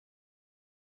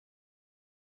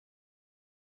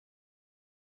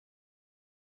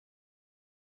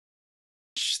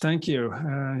Thank you.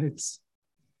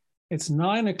 It's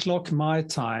 9 o'clock my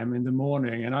time in the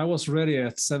morning, and I was ready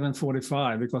at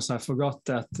 7:45 because I forgot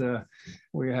that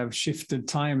we have shifted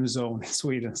time zone in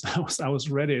Sweden. So I was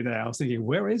ready there. I was thinking,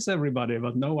 where is everybody?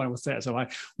 But no one was there. So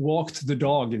I walked the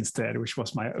dog instead, which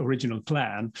was my original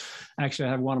plan. Actually,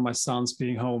 I have one of my sons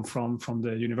being home from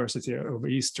the University over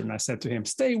Easter, and I said to him,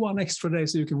 stay one extra day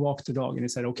so you can walk the dog. And he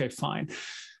said, okay, fine.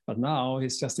 But now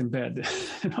he's just in bed.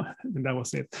 And that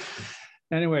was it.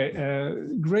 Anyway,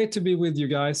 great to be with you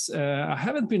guys. I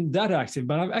haven't been that active,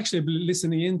 but I've actually been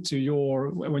listening into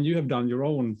when you have done your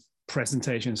own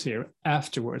presentations here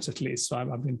afterwards, at least. So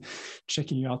I've been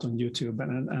checking you out on YouTube,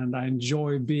 and I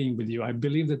enjoy being with you. I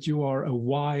believe that you are a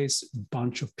wise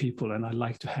bunch of people, and I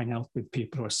like to hang out with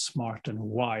people who are smart and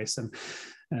wise, and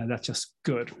that's just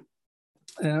good.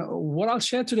 What I'll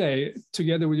share today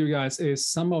together with you guys is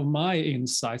some of my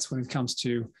insights when it comes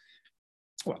to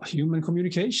human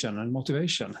communication and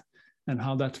motivation, and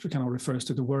how that kind of refers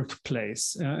to the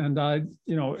workplace. And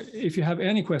if you have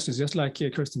any questions, just like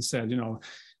Kirsten said,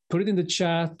 put it in the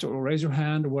chat or raise your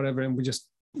hand or whatever, and we just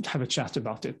have a chat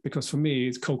about it. Because for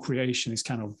me, co-creation is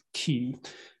kind of key.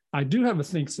 I do have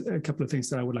a couple of things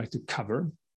that I would like to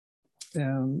cover.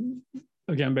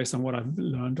 Again, based on what I've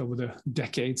learned over the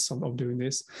decades of doing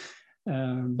this.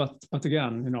 But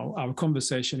again, our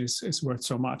conversation is worth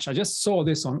so much. I just saw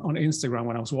this on Instagram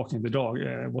when I was walking the dog.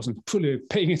 I wasn't fully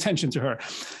paying attention to her.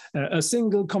 A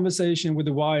single conversation with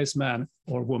a wise man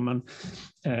or woman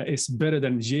is better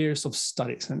than years of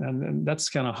studies, and that's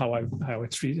kind of how I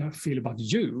feel about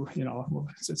you.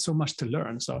 It's so much to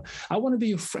learn. So I want to be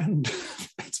your friend.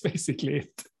 That's basically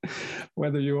it.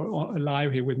 Whether you're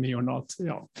alive here with me or not.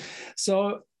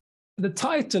 So the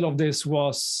title of this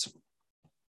was.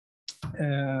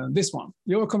 This one,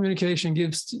 your communication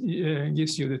gives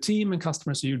you the team and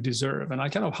customers you deserve. And I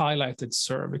kind of highlighted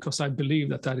serve because I believe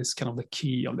that is kind of the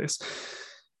key of this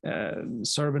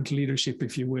servant leadership,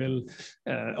 if you will.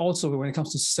 Also, when it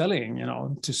comes to selling,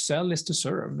 to sell is to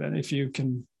serve. And if you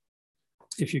can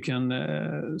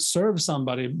serve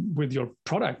somebody with your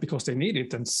product because they need it,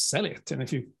 then sell it. And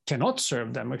if you cannot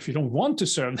serve them, if you don't want to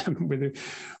serve them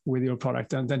with your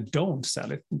product, then don't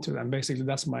sell it to them. Basically,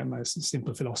 that's my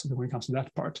simple philosophy when it comes to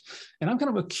that part. And I'm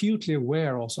kind of acutely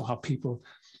aware also how people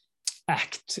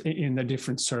act in the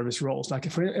different service roles. Like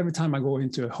every time I go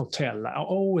into a hotel, I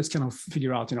always kind of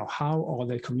figure out, how are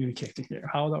they communicating here?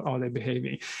 How are they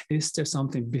behaving? Is there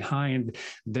something behind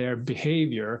their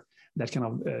behavior that kind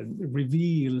of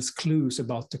reveals clues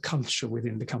about the culture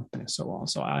within the company and so on.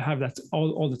 So I have that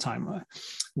all the time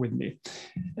with me.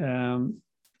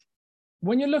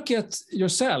 When you look at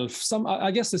yourself,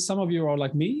 I guess that some of you are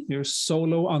like me, you're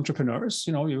solo entrepreneurs,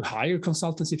 you hire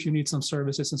consultants if you need some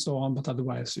services and so on, but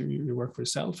otherwise you work for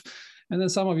yourself. And then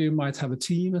some of you might have a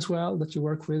team as well that you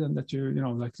work with and that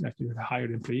like you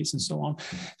hired employees and so on.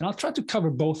 And I'll try to cover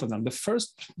both of them. The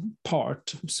first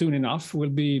part, soon enough, will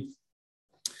be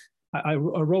I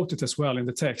wrote it as well in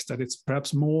the text that it's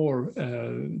perhaps more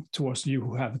towards you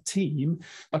who have a team.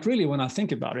 But really, when I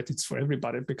think about it, it's for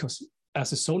everybody, because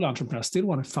as a solo entrepreneur, I still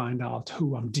want to find out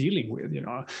who I'm dealing with,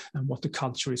 and what the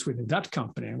culture is within that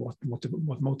company and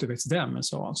what motivates them and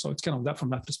so on. So it's kind of that from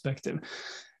that perspective.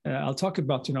 I'll talk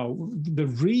about, the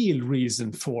real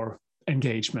reason for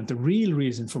engagement, the real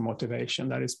reason for motivation.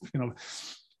 That is,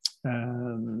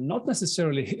 not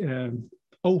necessarily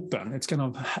open. It's kind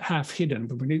of half hidden,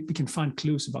 but we can find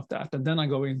clues about that. And then I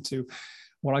go into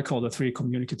what I call the 3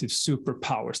 communicative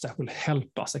superpowers that will help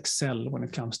us excel when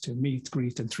it comes to meet,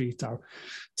 greet, and treat our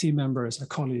team members, our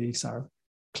colleagues, our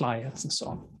clients, and so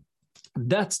on.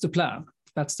 That's the plan.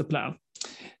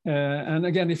 And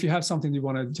again, if you have something you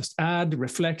want to just add,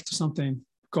 reflect, or something,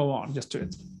 go on, just do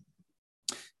it.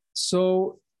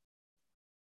 So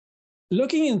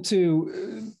looking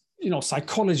into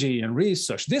psychology and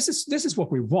research. This is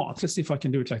what we want. Let's see if I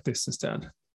can do it like this instead.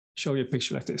 Show you a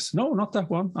picture like this. No, not that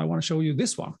one. I want to show you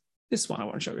this one. This one I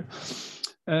want to show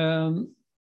you.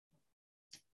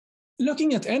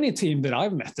 Looking at any team that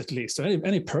I've met, at least, or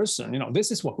any person,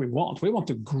 this is what we want. We want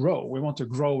to grow. We want to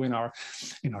grow in our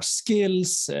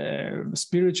skills,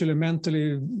 spiritually,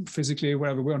 mentally, physically,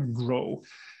 wherever. We want to grow,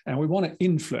 and we want to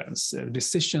influence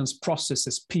decisions,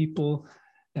 processes, people.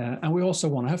 And we also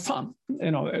want to have fun.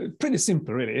 Pretty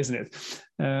simple, really, isn't it?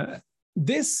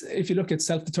 This, if you look at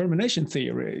self-determination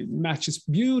theory, matches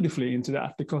beautifully into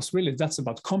that, because really that's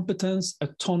about competence,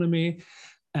 autonomy,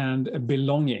 and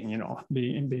belonging,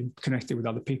 being connected with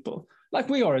other people. Like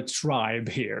we are a tribe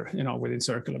here, within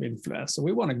Circle of Influence. So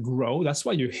we want to grow. That's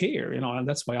why you're here, and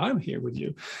that's why I'm here with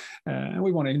you. And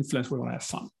we want to influence, we want to have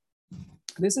fun.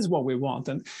 This is what we want.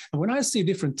 And when I see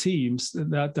different teams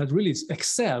that really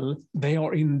excel, they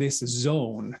are in this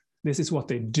zone. This is what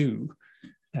they do.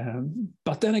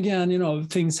 But then again,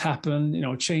 things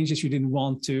happen, changes you didn't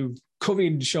want to.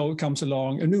 COVID comes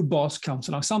along, a new boss comes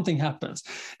along, something happens.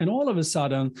 And all of a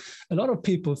sudden, a lot of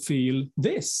people feel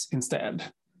this instead.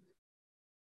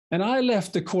 And I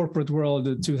left the corporate world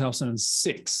in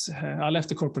 2006. I left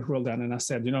the corporate world then, and I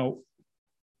said, I'm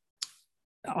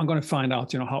going to find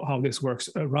out, how this works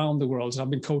around the world. So I've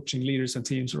been coaching leaders and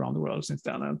teams around the world since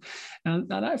then.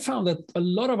 And I found that a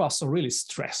lot of us are really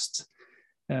stressed.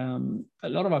 A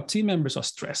lot of our team members are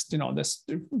stressed. There's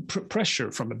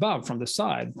pressure from above, from the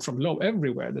side, from below,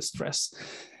 everywhere, the stress.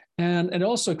 And it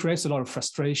also creates a lot of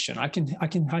frustration. I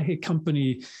hear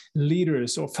company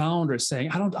leaders or founders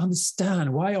saying, I don't understand.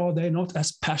 Why are they not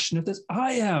as passionate as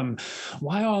I am?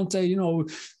 Why aren't they,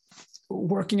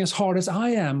 working as hard as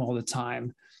I am all the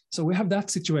time? So we have that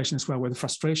situation as well where the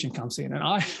frustration comes in. And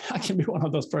I can be one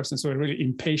of those persons who are really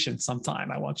impatient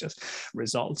sometimes. I want just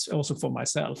results, also for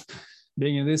myself.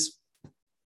 Being in this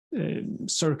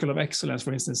circle of excellence,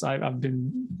 for instance, I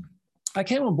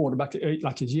came on board back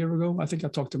like a year ago. I think I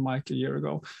talked to Mike a year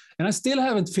ago, and I still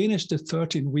haven't finished the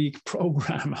 13-week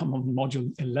program. I'm on module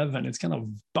 11. It kind of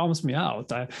bums me out.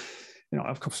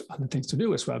 Of course, other things to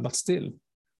do as well, but still.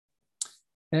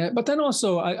 But then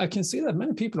also, I can see that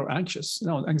many people are anxious.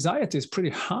 Anxiety is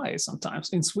pretty high sometimes.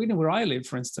 In Sweden, where I live,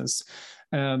 for instance,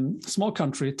 small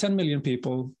country, 10 million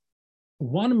people,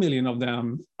 1 million of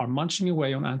them are munching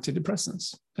away on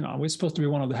antidepressants. We're supposed to be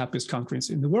one of the happiest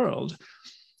countries in the world.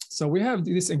 So we have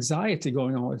this anxiety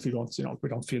going on if we don't feel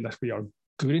that we are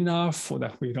good enough or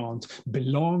that we don't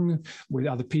belong with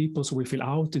other people. So we feel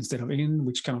out instead of in,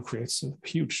 which kind of creates a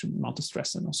huge amount of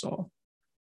stress and so on.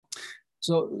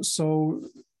 So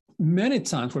many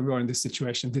times when we are in this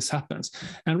situation, this happens.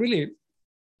 And really,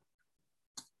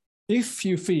 if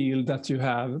you feel that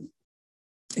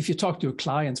if you talk to your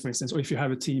clients, for instance, or if you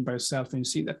have a team by yourself and you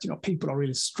see that people are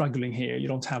really struggling here, you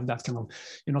don't have that you're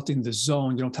not in the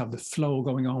zone, you don't have the flow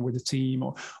going on with the team,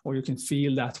 or you can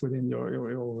feel that within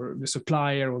your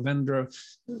supplier or vendor,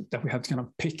 that we have to kind of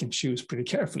pick and choose pretty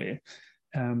carefully.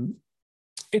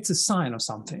 It's a sign of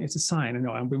something. It's a sign,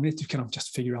 and we need to kind of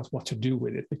just figure out what to do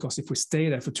with it, because if we stay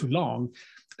there for too long,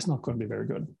 it's not going to be very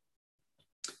good.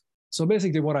 So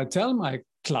basically what I tell my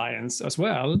clients as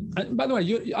well, and by the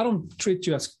way, I don't treat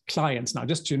you as clients now,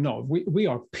 just we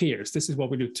are peers. This is what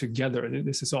we do together.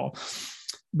 This is all.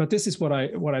 But this is what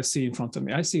I see in front of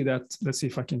me. I see that, let's see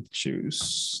if I can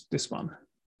choose this one,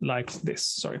 like this,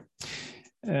 sorry.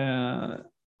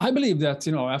 I believe that,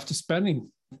 after spending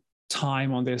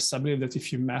time on this, I believe that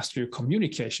if you master your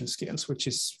communication skills, which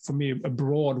is for me a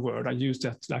broad word, I use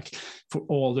that like for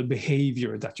all the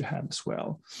behavior that you have as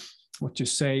well. What you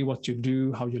say, what you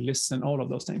do, how you listen, all of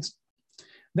those things,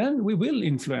 then we will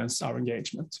influence our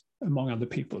engagement among other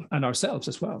people and ourselves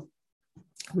as well,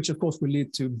 which of course will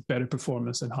lead to better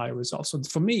performance and higher results. So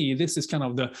for me, this is kind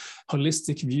of the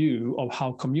holistic view of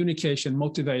how communication,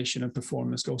 motivation, and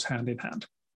performance goes hand in hand.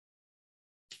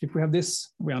 If we have this,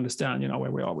 we understand,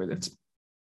 where we are with it.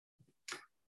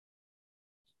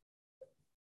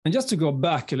 And just to go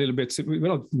back a little bit, we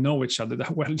don't know each other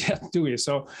that well yet, do we?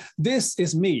 So this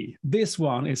is me. This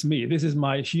one is me. This is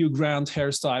my Hugh Grant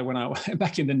hairstyle when I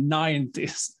back in the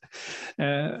 90s.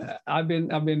 I've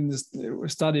been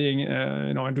studying,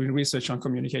 and doing research on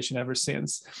communication ever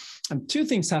since. And two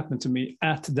things happened to me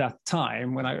at that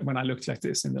time when I looked like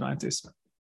this in the 90s.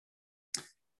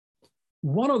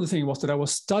 One of the things was that I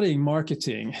was studying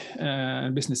marketing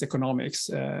and business economics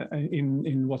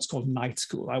in what's called night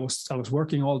school. I was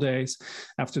working all days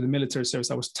after the military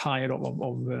service. I was tired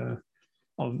of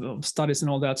studies and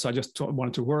all that, so I just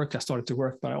wanted to work. I started to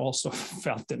work, but I also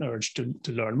felt an urge to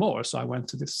learn more. So I went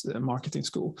to this marketing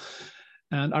school,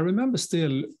 and I remember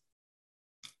still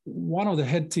one of the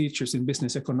head teachers in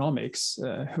business economics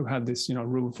who had this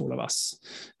room full of us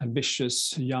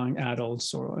ambitious young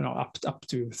adults, or up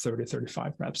to 30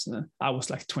 35 perhaps. I was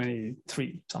like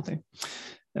 23 something,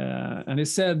 and he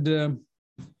said there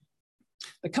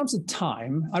comes a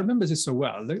time, I remember this so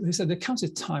well, he said there comes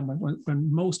a time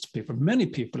when most people, many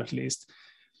people at least,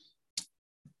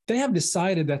 they have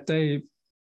decided that they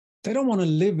don't want to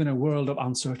live in a world of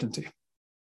uncertainty.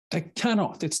 They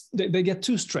cannot. They get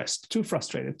too stressed, too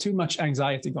frustrated, too much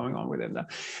anxiety going on within them.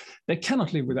 They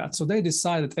cannot live with that. So they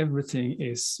decide that everything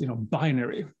is,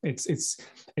 binary. It's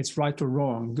right or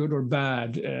wrong, good or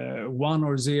bad, 1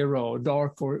 or 0,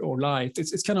 dark or light.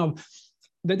 It's kind of,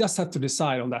 they just have to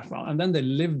decide on that one, and then they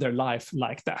live their life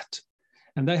like that.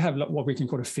 And they have what we can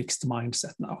call a fixed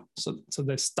mindset now. So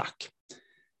they're stuck.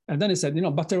 And then he said,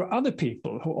 but there are other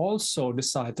people who also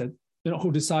decide that,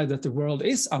 who decide that the world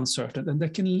is uncertain and they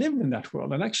can live in that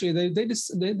world. And actually they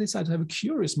decide to have a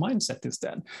curious mindset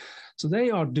instead. So they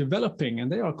are developing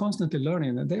and they are constantly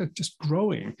learning and they are just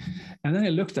growing. And then he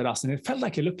looked at us and it felt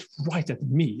like he looked right at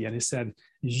me and he said,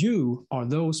 you are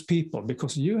those people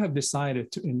because you have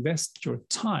decided to invest your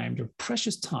time, your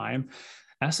precious time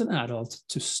as an adult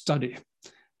to study,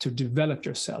 to develop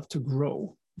yourself, to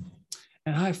grow.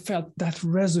 And I felt that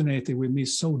resonated with me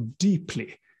so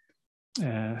deeply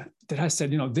that I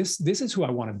said, this is who I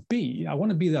want to be. I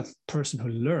want to be that person who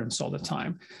learns all the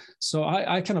time. So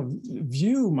I kind of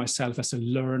view myself as a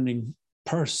learning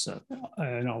person,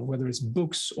 whether it's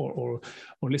books or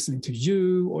listening to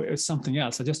you or something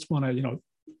else. I just want to,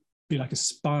 be like a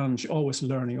sponge, always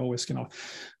learning, always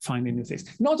finding new things.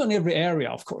 Not on every area,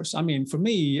 of course. I mean, for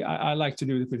me, I like to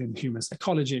do it within human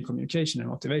psychology and communication and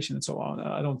motivation and so on.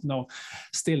 I don't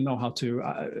still know how to,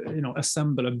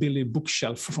 assemble a billion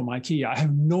bookshelf from IKEA. I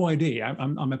have no idea.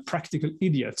 I'm a practical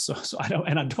idiot, so I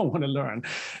don't want to learn.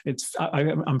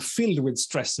 I'm filled with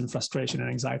stress and frustration and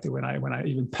anxiety when I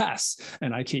even pass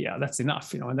an IKEA. That's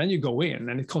enough, And then you go in,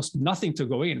 and it costs nothing to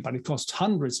go in, but it costs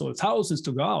hundreds or thousands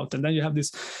to go out, and then you have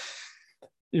this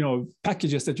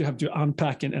packages that you have to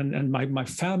unpack, and my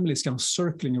family is kind of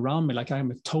circling around me like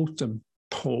I'm a totem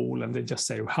pole, and they just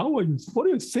say, what are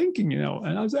you thinking,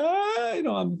 and I was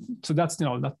so that's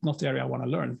not the area I want to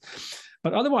learn,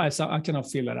 but otherwise I kind of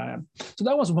feel that I am. So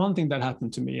that was one thing that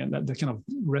happened to me, and that kind of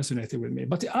resonated with me.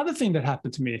 But the other thing that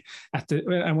happened to me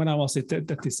when I was at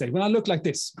this age, when I looked like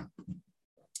this,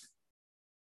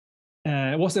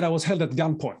 was that I was held at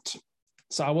gunpoint.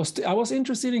 So I was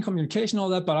interested in communication, all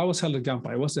that, but I was held at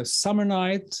gunpoint. It was a summer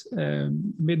night,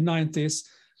 mid-90s.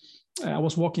 I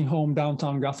was walking home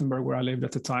downtown Gothenburg, where I lived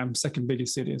at the time, second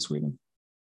biggest city in Sweden.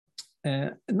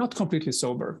 Not completely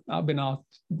sober. I've been out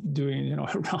doing, a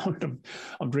round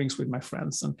of drinks with my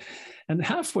friends, and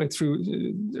halfway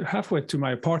to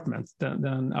my apartment,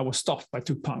 then I was stopped by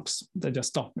two punks. They just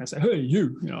stopped me and said, "Hey,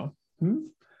 you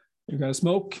gonna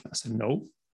smoke?" I said, "No."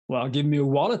 "Well, give me your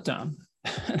wallet then."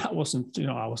 And I wasn't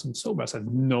sober. I said,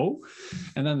 "No."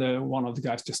 And then one of the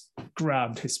guys just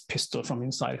grabbed his pistol from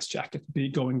inside his jacket,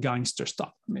 going gangster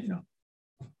style.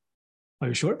 "Are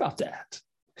you sure about that?"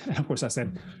 And of course I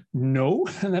said, "No."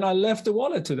 And then I left the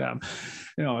wallet to them,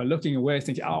 looking away,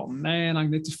 thinking, "Oh man, I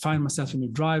need to find myself a new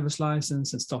driver's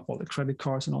license and stop all the credit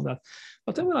cards and all that."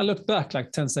 But then when I looked back,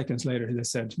 like 10 seconds later, they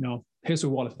said, "Here's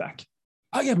your wallet back."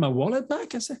 "I get my wallet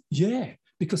back?" I said, "Yeah,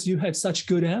 because you had such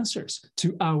good answers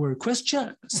to our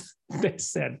questions." They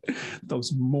said,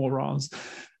 those morons.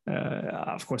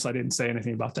 Of course, I didn't say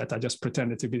anything about that. I just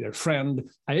pretended to be their friend.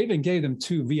 I even gave them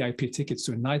 2 VIP tickets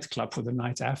to a nightclub for the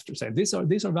night after, saying,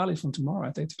 these are valid from tomorrow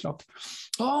at 8 o'clock.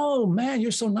 "Oh, man,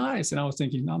 you're so nice." And I was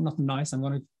thinking, "No, I'm not nice. I'm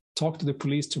going to talk to the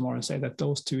police tomorrow and say that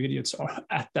those 2 idiots are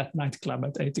at that nightclub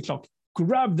at 8 o'clock.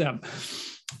 Grab them."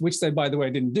 Which they, by the way,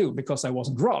 didn't do because I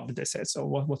wasn't robbed, they said. So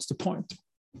what's the point?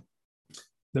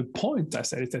 The point, I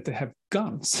said, is that they have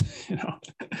guns,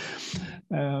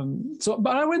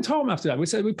 But I went home after that.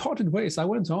 We parted ways. I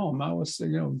went home. I was,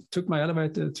 took my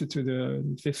elevator to the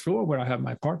 5th floor where I have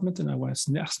my apartment, and I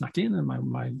snuck in, and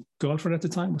my girlfriend at the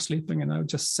time was sleeping, and I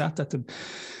just sat at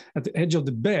the edge of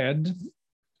the bed,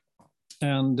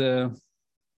 and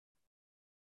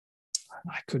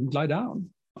I couldn't lie down.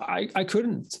 I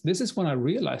couldn't. This is when I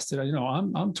realized that,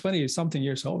 I'm 20 something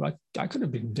years old. I could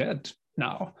have been dead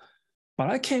now. But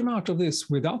I came out of this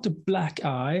without a black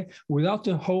eye, without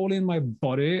a hole in my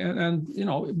body, and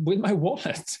with my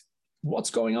wallet.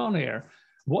 What's going on here?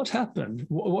 What happened?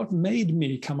 What made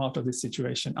me come out of this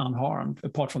situation unharmed,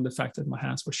 apart from the fact that my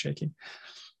hands were shaking?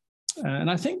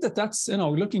 And I think that's,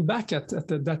 looking back at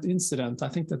that incident, I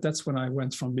think that's when I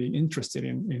went from being interested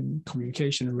in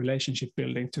communication and relationship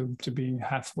building to being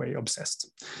halfway obsessed,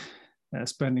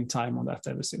 spending time on that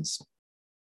ever since.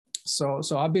 So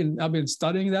I've been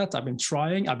studying that. I've been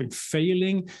trying. I've been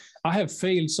failing. I have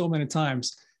failed so many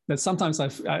times that sometimes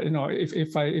if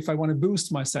I want to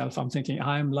boost myself, I'm thinking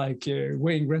I'm like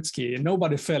Wayne Gretzky.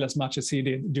 Nobody fell as much as he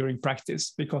did during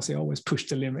practice because he always pushed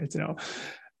the limit.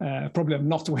 Probably I'm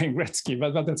not Wayne Gretzky,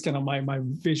 but that's kind of my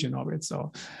vision of it.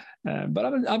 So, but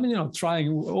I've been trying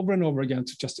over and over again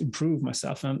to just improve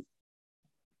myself. And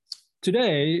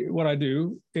today, what I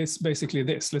do is basically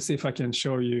this. Let's see if I can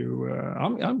show you.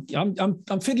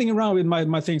 I'm fiddling around with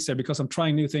my things here because I'm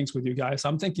trying new things with you guys.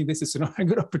 I'm thinking this is a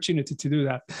good opportunity to do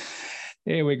that.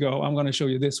 Here we go. I'm going to show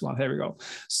you this one. Here we go.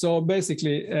 So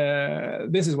basically,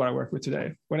 this is what I work with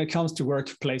today. When it comes to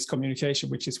workplace communication,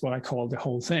 which is what I call the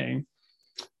whole thing,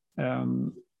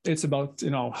 It's about,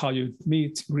 how you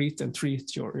meet, greet, and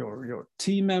treat your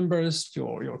team members,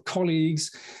 your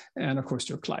colleagues, and of course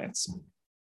your clients.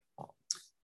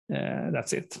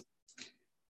 That's it.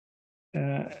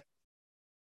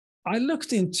 I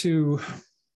looked into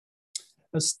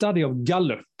a study of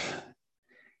Gallup.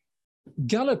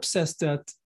 Gallup says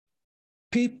that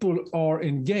people are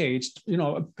engaged,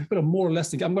 people are more or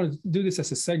less engaged. I'm going to do this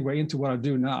as a segue into what I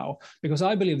do now, because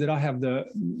I believe that I have the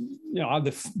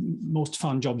most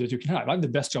fun job that you can have. I have the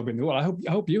best job in the world.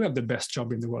 I hope you have the best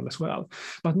job in the world as well.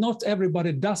 But not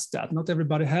everybody does that. Not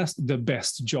everybody has the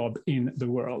best job in the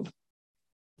world.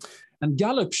 And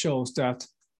Gallup shows that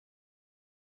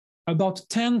about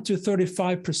 10 to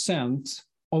 35%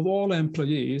 of all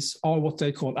employees are what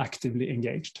they call actively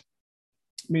engaged,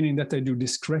 meaning that they do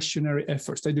discretionary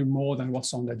efforts. They do more than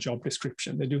what's on their job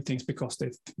description. They do things because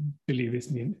they believe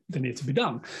they need to be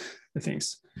done, the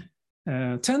things.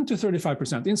 10 to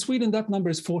 35%. In Sweden, that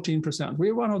number is 14%.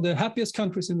 We're one of the happiest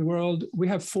countries in the world. We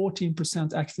have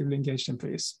 14% actively engaged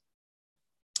employees.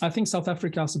 I think South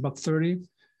Africa is about 30.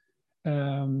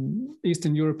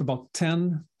 Eastern Europe about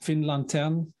 10, Finland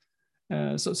 10.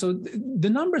 So the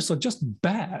numbers are just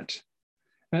bad.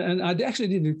 And I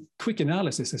actually did a quick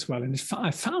analysis as well. And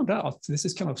I found out, this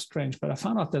is kind of strange, but I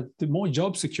found out that the more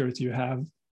job security you have,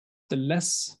 the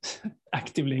less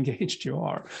actively engaged you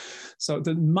are. So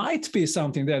there might be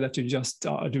something there that you just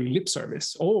are doing lip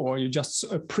service, or you just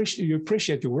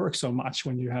appreciate your work so much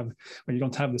when you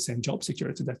don't have the same job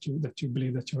security that you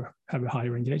believe that you have a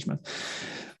higher engagement.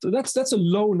 So that's a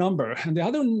low number. And the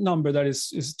other number that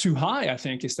is too high, I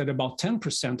think, is that about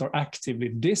 10% are actively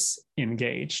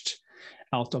disengaged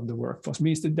out of the workforce.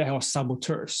 Means that they are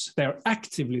saboteurs. They are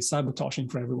actively sabotaging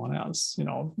for everyone else,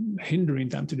 hindering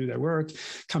them to do their work,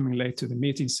 coming late to the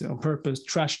meetings on purpose,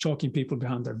 trash talking people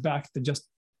behind their back. They're just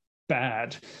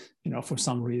bad, for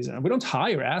some reason. We don't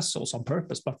hire assholes on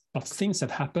purpose, but things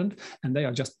have happened and they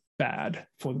are just bad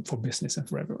for business and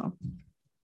for everyone.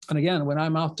 And again, when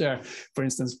I'm out there, for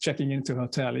instance, checking into a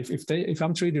hotel, if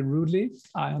I'm treated rudely,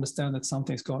 I understand that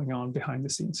something's going on behind the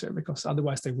scenes here, because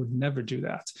otherwise they would never do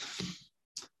that.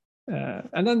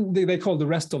 And then they call the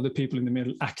rest of the people in the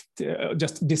middle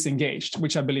just disengaged,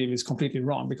 which I believe is completely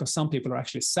wrong, because some people are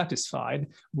actually satisfied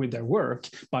with their work,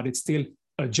 but it's still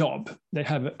a job. They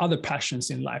have other passions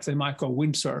in life. They might go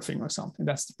windsurfing or something.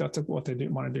 That's what they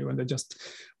want to do, and they just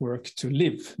work to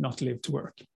live, not live to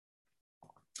work.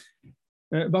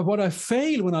 But what I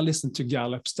fail when I listen to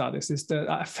Gallup studies is that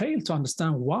I fail to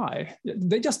understand why.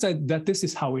 They just said that this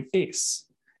is how it is.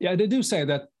 Yeah, they do say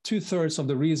that 2/3 of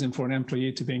the reason for an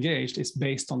employee to be engaged is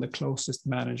based on the closest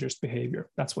manager's behavior.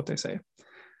 That's what they say.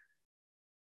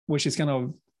 Which is kind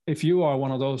of, if you are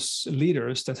one of those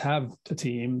leaders that have a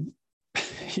team,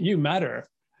 you matter,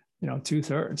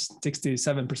 2/3,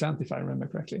 67%, if I remember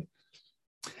correctly.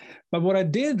 But what I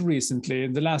did recently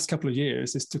in the last couple of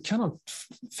years is to kind of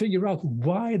figure out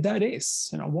why that is.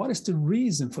 What is the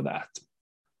reason for that?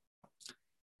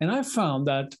 And I found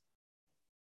that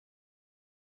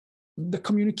the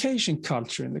communication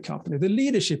culture in the company, the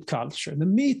leadership culture, the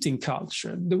meeting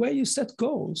culture, the way you set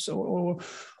goals or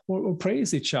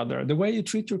praise each other, the way you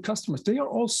treat your customers, they are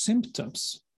all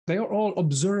symptoms. They are all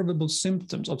observable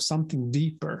symptoms of something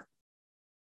deeper.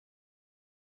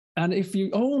 And if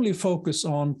you only focus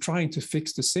on trying to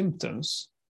fix the symptoms,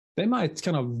 they might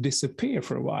kind of disappear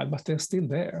for a while, but they're still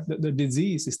there. The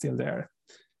disease is still there.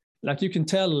 Like you can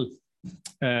tell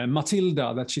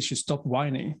Matilda that she should stop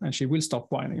whining, and she will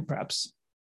stop whining perhaps,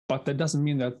 but that doesn't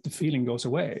mean that the feeling goes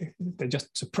away. They're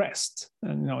just suppressed,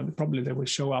 and probably they will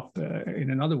show up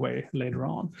in another way later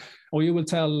on. Or you will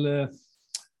tell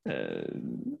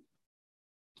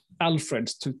Alfred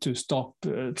to stop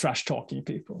trash talking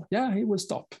people. Yeah, he will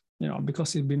stop,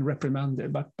 because he's been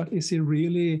reprimanded. But is he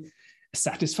really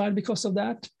satisfied because of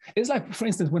that? It's like, for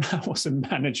instance, when I was a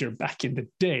manager back in the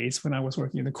days when I was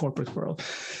working in the corporate world,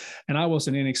 and I was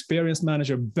an inexperienced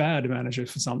manager, bad manager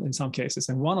in some cases,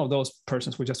 and one of those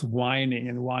persons were just whining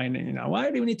and whining. Why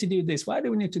do we need to do this? Why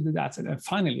do we need to do that? And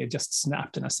finally, I just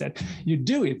snapped and I said, "You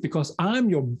do it because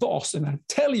I'm your boss, and I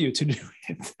tell you to do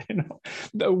it."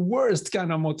 The worst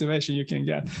kind of motivation you can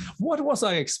get. What was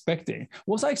I expecting?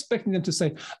 Was I expecting them to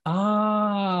say,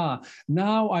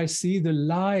 now I see the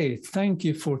light. Thank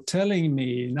you for telling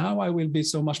me. Now I will be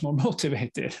so much more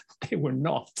motivated. They were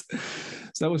not.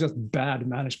 So that was just bad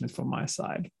management from my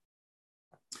side.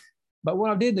 But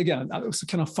what I did again, I was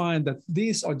kind of find that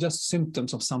these are just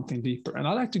symptoms of something deeper. And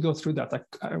I like to go through that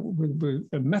with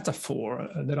a metaphor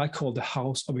that I call the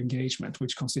house of engagement,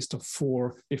 which consists of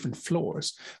 4 different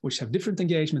floors, which have different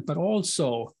engagement, but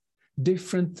also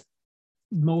different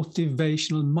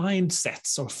motivational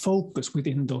mindsets or focus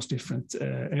within those different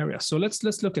areas. So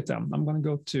let's look at them. I'm going to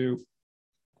go to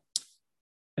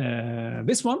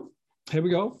this one. Here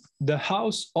we go. The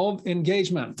House of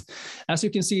Engagement. As you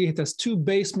can see, it has 2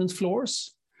 basement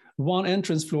floors, 1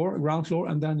 entrance floor, ground floor,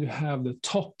 and then you have the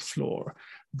top floor,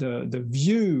 the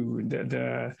view,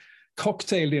 the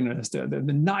cocktail dinners, the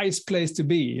nice place to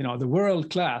be, you know, the world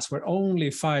class, where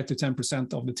only 5 to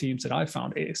 10% of the teams that I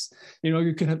found is. You know,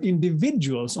 you can have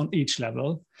individuals on each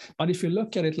level, but if you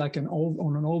look at it like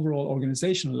on an overall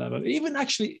organizational level, even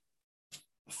actually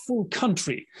full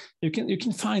country, you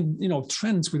can find, you know,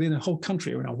 trends within a whole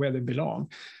country, you know, where they belong.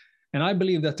 And I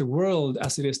believe that the world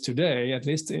as it is today, at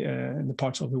least in the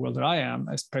parts of the world that I am,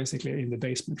 is basically in the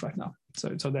basement right now.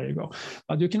 So there you go.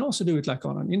 But you can also do it like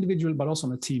on an individual, but also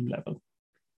on a team level.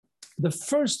 The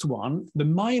first one, the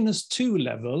 -2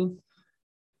 level,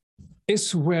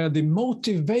 is where the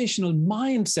motivational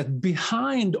mindset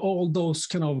behind all those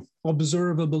kind of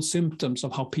observable symptoms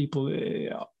of how people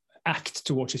act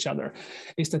towards each other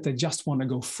is that they just want to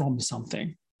go from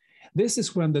something. This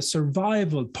is when the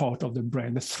survival part of the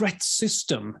brain, the threat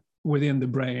system within the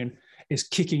brain, is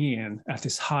kicking in at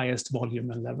its highest volume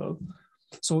and level.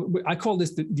 So I call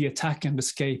this the attack and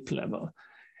escape level.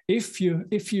 If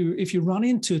you run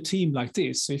into a team like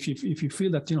this, if you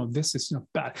feel that, you know, this is not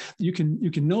bad, you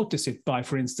can notice it by,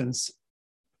 for instance,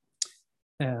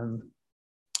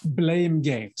 blame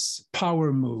games,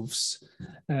 power moves,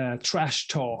 trash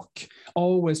talk,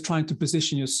 always trying to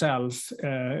position yourself,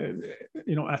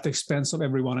 you know, at the expense of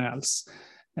everyone else.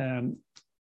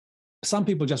 Some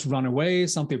people just run away,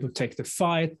 some people take the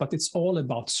fight, but it's all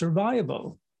about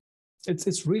survival.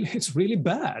 It's really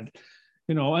bad,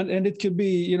 you know, and it could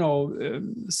be, you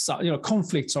know,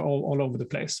 conflicts are all over the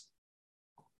place.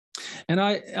 And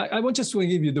I want just to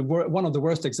give you one of the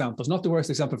worst examples, not the worst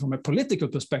example from a political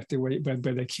perspective where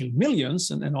they kill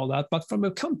millions and all that, but from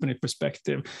a company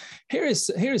perspective. Here's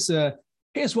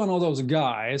one of those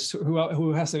guys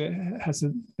who has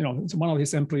a you know, one of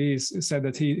his employees said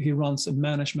that he runs a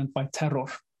management by terror.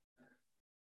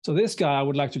 So this guy, I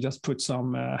would like to just put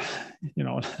some, you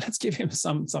know, let's give him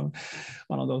some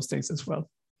one of those things as well.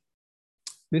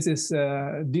 This is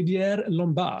Didier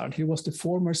Lombard. He was the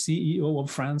former CEO of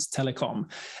France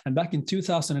Telecom. And back in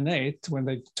 2008, when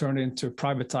they turned into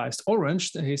privatized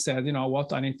Orange, he said, you know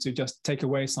what, I need to just take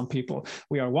away some people.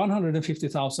 We are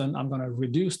 150,000. I'm going to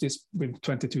reduce this with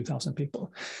 22,000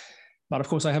 people. But of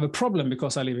course, I have a problem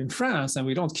because I live in France and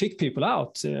we don't kick people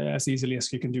out as easily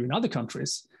as you can do in other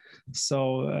countries.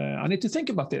 So I need to think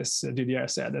about this, Didier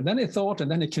said. And then he thought,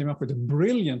 and then he came up with a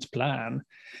brilliant plan.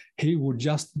 He would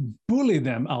just bully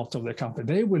them out of the company.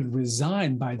 They will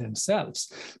resign by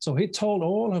themselves. So he told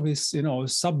all of his, you know,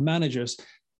 sub-managers,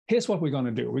 here's what we're going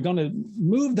to do. We're going to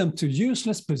move them to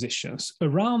useless positions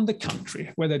around the country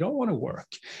where they don't want to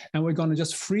work. And we're going to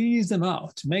just freeze them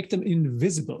out, make them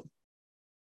invisible.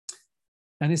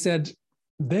 And he said,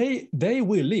 they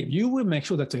will leave. You will make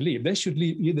sure that they leave. They should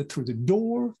leave either through the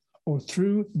door or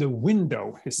through the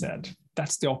window, he said.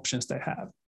 That's the options they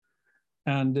have.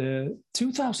 And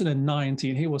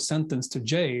 2019, he was sentenced to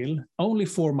jail, only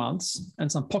 4 months,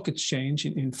 and some pocket change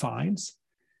in fines,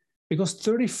 because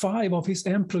 35 of his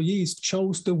employees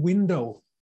chose the window.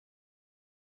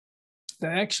 They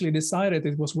actually decided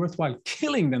it was worthwhile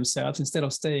killing themselves instead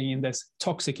of staying in this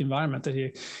toxic environment that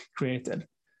he created.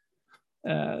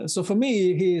 So for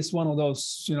me, he is one of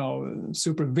those, you know,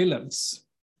 super villains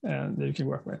that you can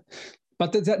work with.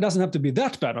 But that doesn't have to be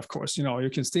that bad, of course. You know, you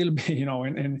can still be, you know,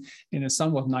 in a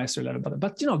somewhat nicer level.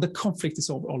 But you know, the conflict is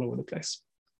all over the place.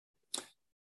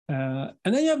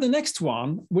 And then you have the next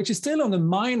one, which is still on the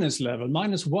minus level,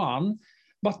 -1.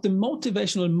 But the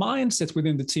motivational mindset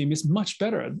within the team is much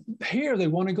better. Here, they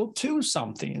want to go to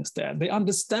something instead. They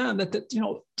understand that you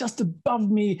know, just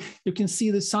above me, you can see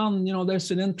the sun. You know,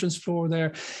 there's an entrance floor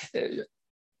there.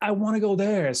 I want to go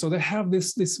there. So they have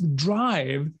this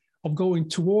drive of going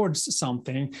towards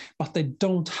something, but they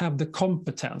don't have the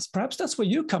competence. Perhaps that's where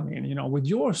you come in, you know, with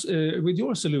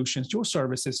your solutions, your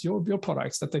services, your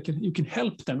products, that you can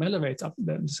help them elevate up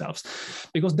themselves,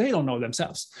 because they don't know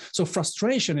themselves. So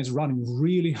frustration is running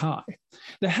really high.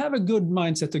 They have a good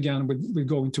mindset again with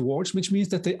going towards, which means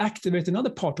that they activate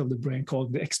another part of the brain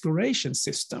called the exploration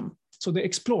system. So they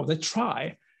explore, they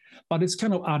try. But it's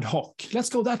kind of ad hoc. Let's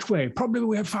go that way. Probably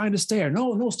we have to find a stair.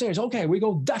 No stairs. Okay, we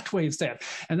go that way instead.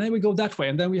 And then we go that way.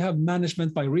 And then we have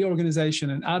management by reorganization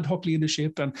and ad hoc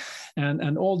leadership.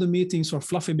 And all the meetings are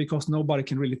fluffy because nobody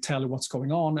can really tell what's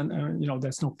going on. And you know,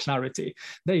 there's no clarity.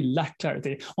 They lack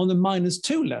clarity. On the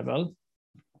 -2 level,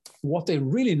 What they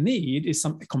really need is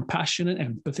some compassion and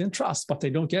empathy and trust, but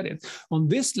they don't get it. On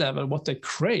this level, what they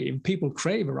crave, people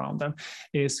crave around them,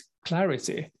 is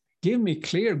clarity. Give me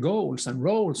clear goals and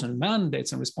roles and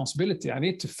mandates and responsibility. I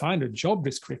need to find a job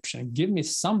description. Give me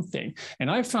something. And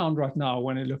I found right now,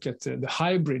 when I look at the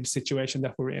hybrid situation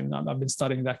that we're in, and I've been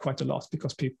studying that quite a lot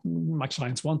because my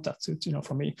clients want that,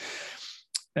 from me.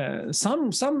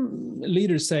 Some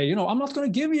leaders say, I'm not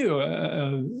going to give you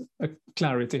a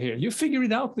clarity here. You figure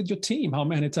it out with your team, how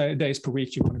many days per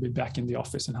week you want to be back in the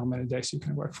office and how many days you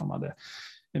can work from other,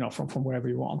 from wherever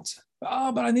you want.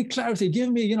 But I need clarity.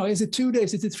 Give me, is it 2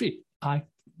 days? Is it 3? I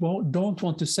don't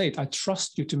want to say it. I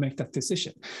trust you to make that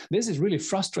decision. This is really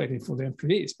frustrating for the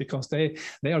employees because they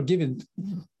are given,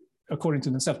 according to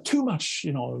themselves, too much,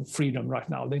 freedom right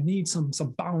now. They need some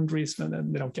boundaries, and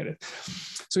then they don't get it.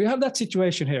 So you have that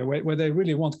situation here where they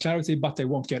really want clarity, but they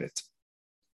won't get it.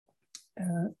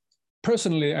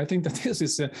 Personally, I think that this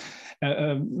is a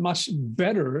much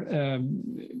better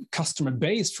customer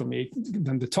base for me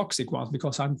than the toxic ones,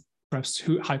 because I'm perhaps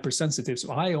hypersensitive.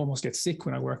 So I almost get sick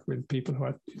when I work with people who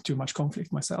are too much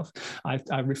conflict myself.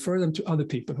 I refer them to other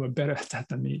people who are better at that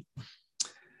than me.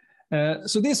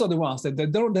 So these are the ones that they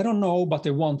don't know, but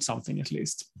they want something at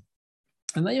least.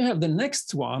 And then you have the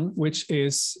next one, which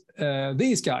is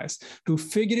these guys who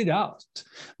figured it out.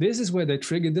 This is where they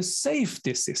trigger the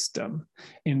safety system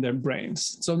in their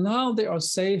brains. So now they are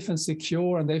safe and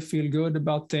secure, and they feel good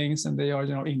about things, and they are,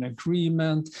 in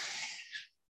agreement.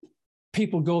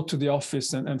 People go to the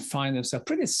office and find themselves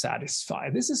pretty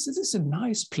satisfied. This is a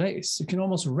nice place. You can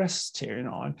almost rest here,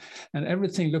 and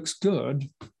everything looks good.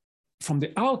 From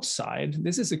the outside,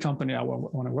 this is a company I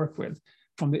want to work with.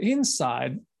 From the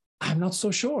inside, I'm not so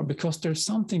sure, because there's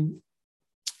something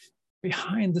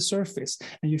behind the surface.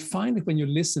 And you find it when you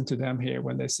listen to them here,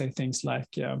 when they say things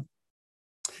like,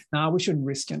 no, we shouldn't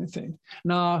risk anything.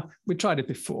 No, we tried it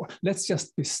before. Let's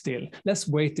just be still. Let's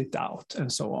wait it out,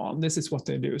 and so on. This is what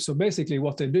they do. So basically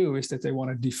what they do is that they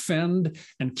want to defend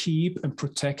and keep and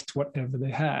protect whatever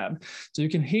they have. So you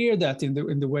can hear that in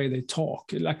the way they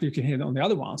talk, like you can hear it on the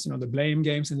other ones, the blame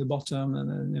games in the bottom, and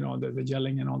then, the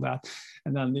yelling and all that.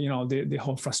 And then, the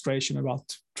whole frustration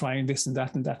about trying this and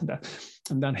that and that and that.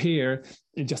 And then here,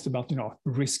 it's just about,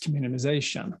 risk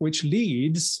minimization, which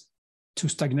leads to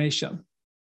stagnation.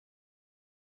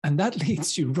 And that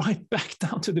leads you right back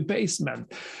down to the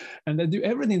basement. And they do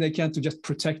everything they can to just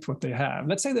protect what they have.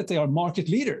 Let's say that they are market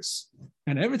leaders,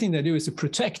 and everything they do is to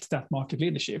protect that market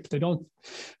leadership. They don't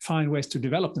find ways to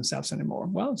develop themselves anymore.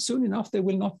 Well, soon enough, they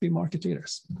will not be market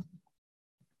leaders.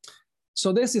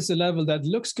 So this is a level that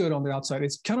looks good on the outside.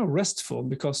 It's kind of restful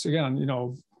because, again,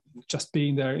 just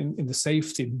being there in the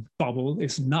safety bubble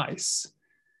is nice.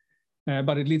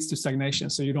 But it leads to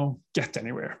stagnation, so you don't get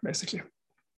anywhere, basically.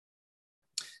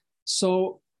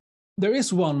 So there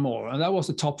is one more, and that was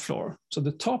the top floor. So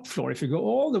the top floor, if you go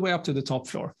all the way up to the top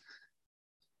floor,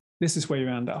 this is where you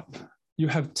end up. You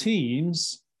have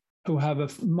teams who have a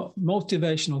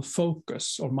motivational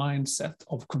focus or mindset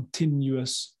of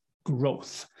continuous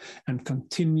growth and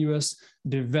continuous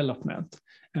development.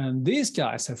 And these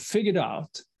guys have figured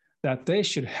out that they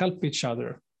should help each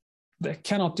other. They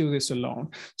cannot do this alone.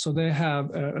 So they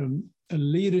have a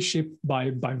leadership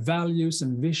by values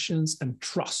and visions and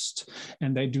trust,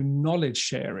 and they do knowledge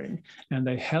sharing, and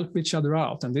they help each other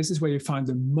out. And this is where you find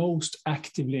the most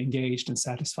actively engaged and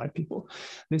satisfied people.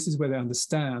 This is where they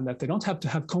understand that they don't have to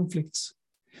have conflicts.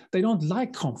 They don't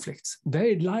like conflicts.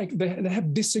 They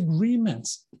have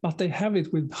disagreements, but they have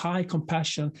it with high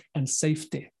compassion and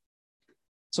safety.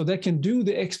 So they can do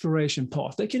the exploration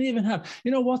part. They can even have,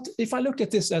 if I look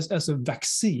at this as a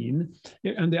vaccine,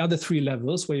 and the other 3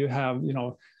 levels where you have,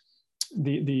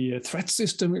 the threat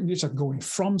system, which are going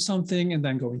from something and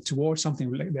then going towards something,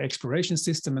 like the exploration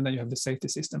system, and then you have the safety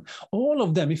system. All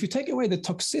of them, if you take away the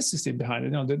toxicity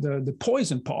behind it, the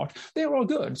poison part, they're all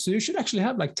good. So you should actually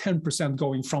have like 10%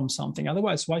 going from something.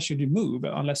 Otherwise, why should you move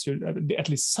unless you're at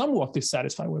least somewhat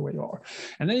dissatisfied with where you are?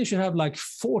 And then you should have like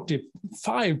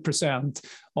 45%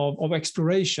 of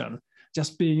exploration,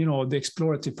 just being, the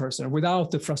explorative person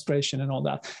without the frustration and all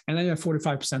that. And then you have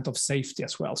 45% of safety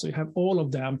as well. So you have all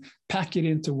of them, pack it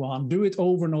into one, do it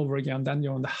over and over again, then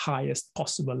you're on the highest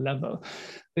possible level.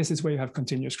 This is where you have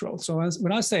continuous growth. So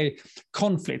when I say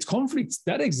conflicts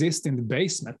that exist in the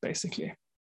basement, basically.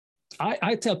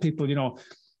 I tell people,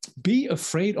 be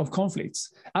afraid of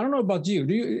conflicts. I don't know about you.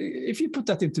 If you put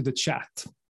that into the chat,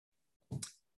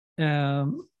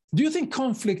 do you think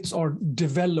conflicts are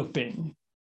developing?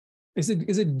 Is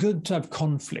it good to have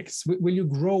conflicts? Will you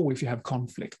grow if you have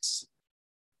conflicts?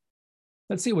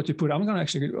 Let's see what you put. I'm going to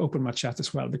actually open my chat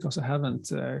as well because I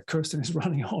haven't. Kirsten is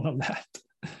running all of that.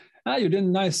 You did a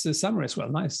nice summary as well.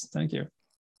 Nice, thank you.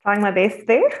 Trying my best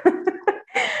there.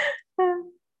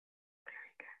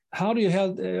 How do you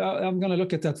help? I'm going to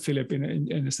look at that, Philip,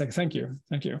 in a second. Thank you.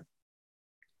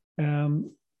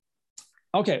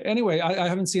 Okay. Anyway, I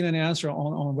haven't seen any answer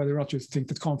on whether or not you think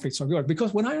that conflicts are good,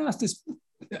 because when I asked this,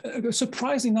 a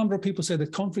surprising number of people say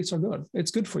that conflicts are good.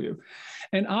 It's good for you,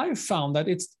 and I found that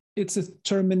it's a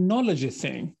terminology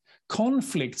thing.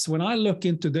 Conflicts, when I look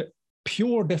into the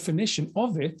pure definition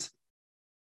of it,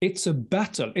 it's a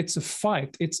battle, it's a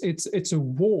fight, it's a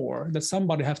war that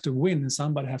somebody have to win and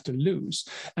somebody have to lose.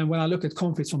 And when I look at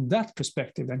conflicts from that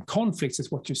perspective, then conflicts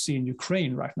is what you see in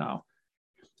Ukraine right now.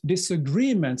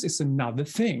 Disagreements is another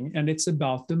thing, and it's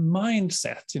about the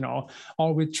mindset.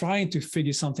 Are we trying to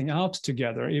figure something out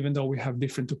together, even though we have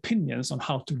different opinions on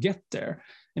how to get there?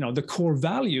 The core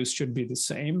values should be the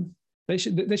same. They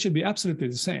should be absolutely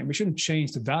the same. We shouldn't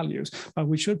change the values, but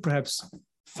we should perhaps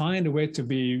find a way to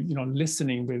be,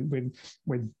 listening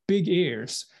with big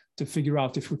ears to figure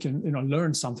out if we can,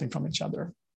 learn something from each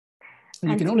other.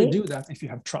 And you can only do that if you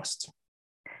have trust.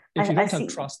 If you don't have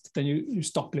trust, then you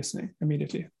stop listening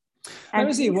immediately. Let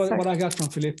me see what I got from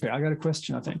Felipe. I got a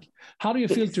question, I think. How do you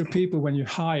filter people when you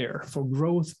hire for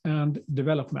growth and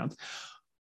development?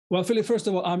 Well, Philip, first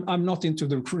of all, I'm not into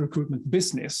the recruitment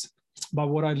business, but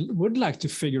what I would like to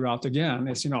figure out again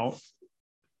is,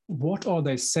 what are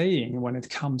they saying when it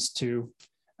comes to,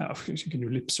 you can do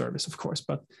lip service, of course,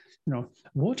 but,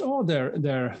 what are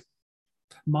their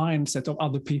mindset of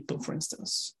other people, for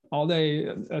instance? Are they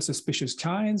suspicious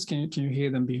kinds? Can you hear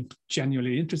them being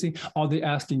genuinely interesting? Are they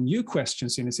asking you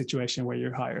questions in a situation where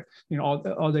you hire?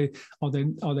 Are they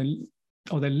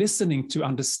listening to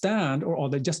understand, or are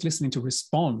they just listening to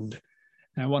respond?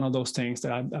 And one of those things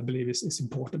that I believe is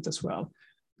important as well.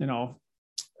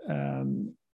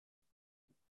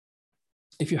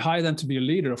 If you hire them to be a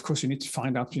leader, of course you need to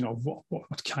find out,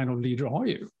 what kind of leader are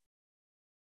you?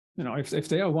 If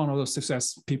they are one of those that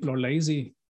says people are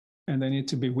lazy and they need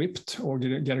to be whipped or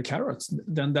get a carrot,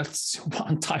 then that's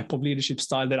one type of leadership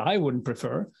style that I wouldn't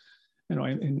prefer,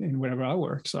 in wherever I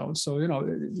work. So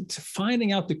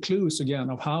finding out the clues again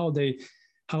of how they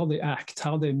act,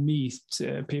 how they meet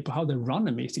people, how they run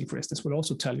a meeting, for instance, will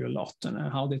also tell you a lot, and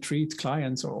how they treat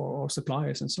clients or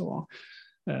suppliers and so on.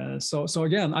 So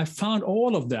again, I found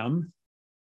all of them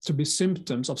to be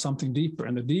symptoms of something deeper,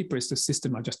 and the deeper is the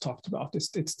system I just talked about. It's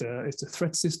the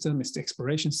threat system, it's the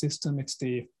exploration system, it's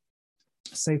the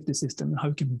safety system, and how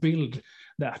you can build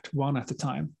that one at a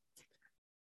time.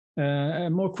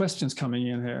 More questions coming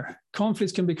in here.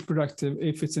 Conflicts can be productive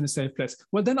if it's in a safe place.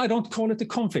 Well, then I don't call it a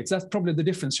conflict. That's probably the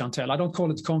difference, Chantel. I don't call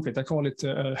it a conflict. I call it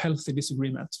a healthy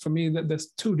disagreement. For me,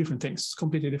 there's two different things,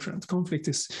 completely different. Conflict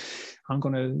is, I'm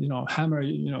going to, hammer,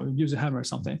 use a hammer or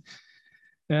something.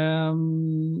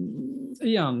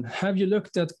 Ian, have you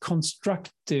looked at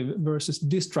constructive versus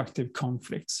destructive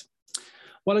conflicts?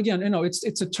 Well, again,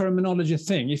 it's a terminology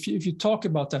thing. If you talk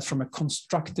about that from a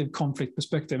constructive conflict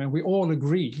perspective, and we all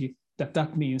agree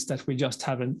that means that we just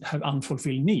have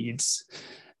unfulfilled needs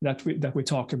that we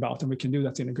talk about, and we can do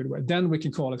that in a good way, then we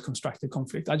can call it constructive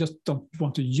conflict. I just don't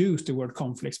want to use the word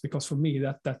conflicts, because for me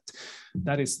that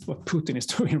is what Putin is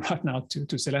doing right now to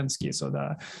Zelensky. So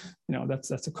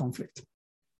that's a conflict.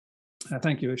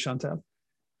 Thank you, Chantal.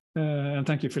 And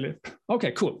thank you, Philip.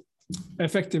 Okay, cool.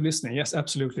 Effective listening. Yes,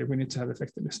 absolutely. We need to have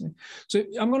effective listening. So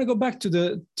I'm going to go back to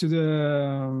the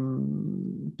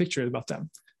picture about them.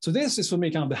 So this is for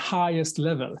me kind of the highest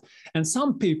level. And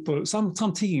some people, some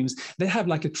teams, they have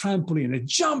like a trampoline. They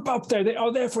jump up there. They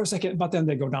are there for a second, but then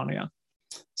they go down again.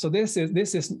 So this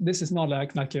is not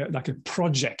like a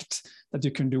project that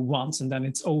you can do once and then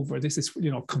it's over. This is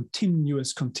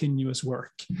continuous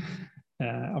work.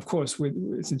 Of course,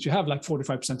 since you have like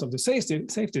 45% of the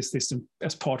safety system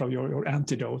as part of your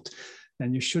antidote,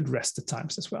 then you should rest at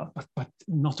times as well, but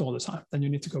not all the time. Then you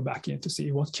need to go back in to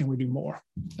see what can we do more.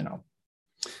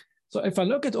 So if I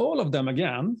look at all of them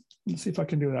again, let's see if I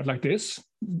can do that like this.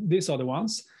 These are the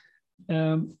ones.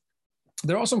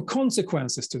 There are some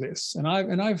consequences to this, and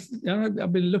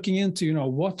I've been looking into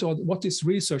what is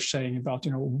research saying about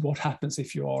what happens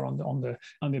if you are on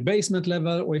the basement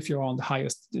level or if you're on the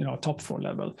highest top floor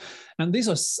level, and these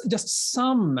are just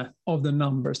some of the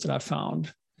numbers that I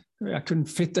found. I couldn't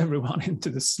fit everyone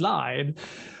into the slide,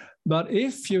 but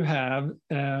if you have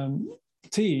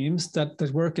teams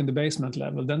that work in the basement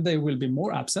level, then they will be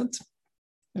more absent,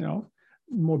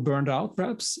 more burned out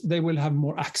perhaps. They will have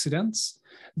more accidents.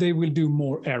 They will do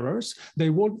more errors. They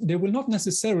will not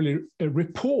necessarily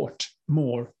report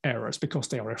more errors because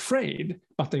they are afraid,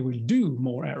 but they will do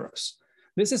more errors.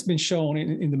 This has been shown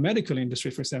in the medical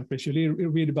industry, for example. If you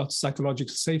read about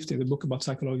psychological safety, the book about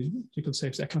psychological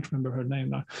safety, I can't remember her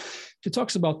name now. She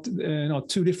talks about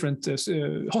two different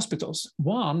hospitals.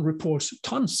 One reports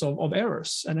tons of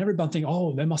errors, and everybody thinks,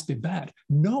 oh, they must be bad.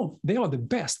 No, they are the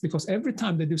best, because every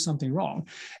time they do something wrong,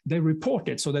 they report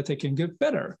it so that they can get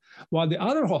better. While the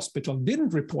other hospital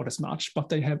didn't report as much, but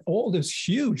they have all those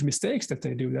huge mistakes that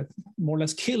they do that more or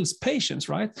less kills patients,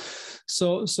 right?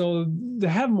 So they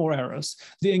have more errors.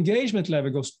 The engagement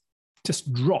level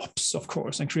just drops, of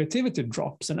course, and creativity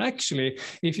drops. And actually,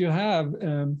 if you have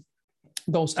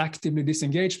those actively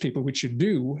disengaged people, which you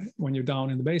do when you're down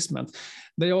in the basement,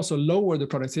 they also lower the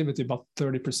productivity about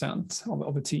 30%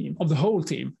 of the team, of the whole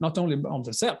team, not only on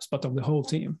themselves, but of the whole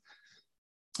team.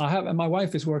 My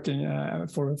wife is working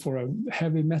for a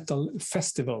heavy metal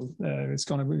festival. It's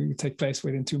going to take place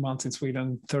within 2 months in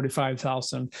Sweden.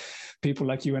 35,000 people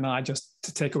like you and I just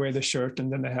take away the shirt,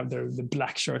 and then they have the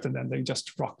black shirt, and then they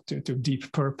just rock to Deep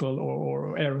Purple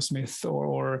or Aerosmith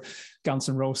or Guns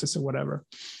N' Roses or whatever.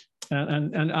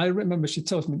 And I remember she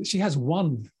tells me that she has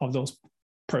one of those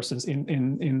persons in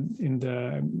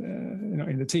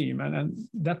the team, and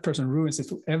that person ruins it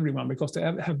for everyone, because they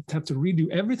have to redo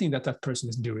everything that person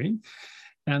is doing,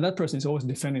 and that person is always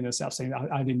defending themselves, saying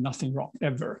I did nothing wrong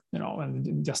ever,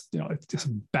 and just it's just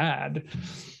bad.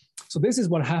 So this is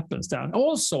what happens then.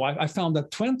 Also, I found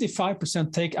that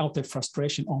 25% take out their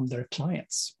frustration on their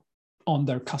clients, on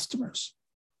their customers.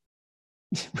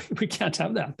 We can't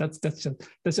have that. That's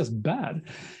just bad.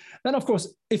 Then, of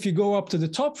course, if you go up to the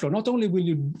top floor, not only will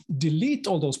you delete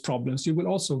all those problems, you will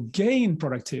also gain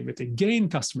productivity, gain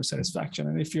customer satisfaction.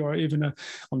 And if you're even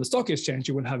on the stock exchange,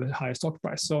 you will have a higher stock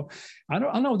price. So I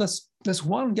know there's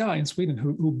one guy in Sweden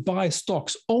who buys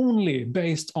stocks only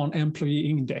based on employee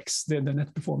index, the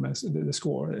net performance, the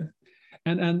score.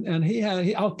 And he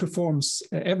outperforms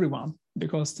everyone,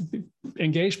 because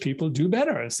engaged people do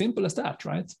better. Simple as that,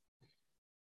 right?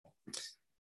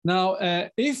 Now,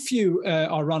 if you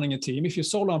are running a team, if you're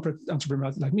solo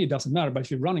entrepreneur like me, it doesn't matter. But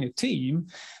if you're running a team,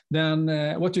 then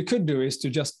what you could do is to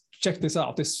just check this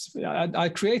out. I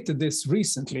created this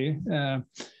recently,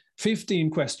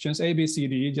 15 questions, A, B, C,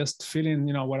 D, just fill in,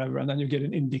 whatever, and then you get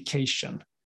an indication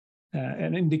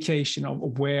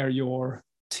of where your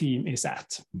team is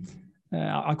at.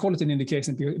 I call it an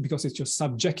indication because it's just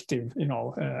subjective,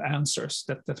 answers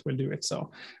that will do it.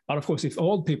 So, but of course, if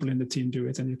all people in the team do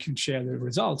it and you can share the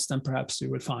results, then perhaps you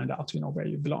will find out, where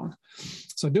you belong.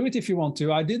 So do it if you want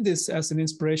to. I did this as an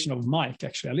inspiration of Mike,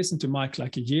 actually. I listened to Mike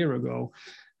like a year ago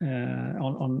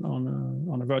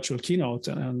on a virtual keynote,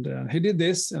 and he did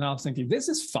this, and I was thinking, this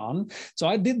is fun. So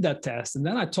I did that test, and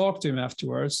then I talked to him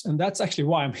afterwards, and that's actually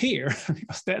why I'm here.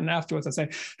 Because then afterwards I say,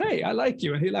 hey, I like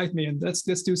you, and he liked me, and let's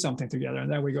do something together,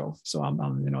 and there we go. So I'm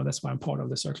that's why I'm part of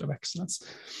the Circle of Excellence.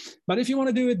 But if you want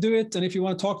to do it, and if you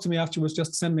want to talk to me afterwards,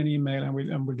 just send me an email, and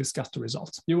we'll discuss the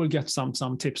results. You will get some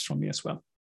tips from me as well.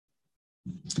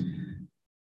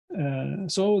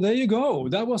 So there you go.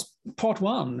 That was part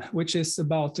one, which is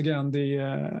about, again,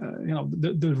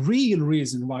 the real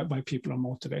reason why people are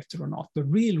motivated or not, the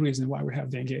real reason why we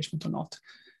have the engagement or not.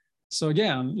 So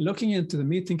again, looking into the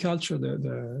meeting culture,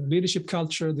 the leadership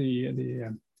culture,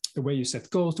 the way you set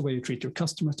goals, the way you treat your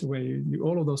customers, the way you do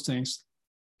all of those things,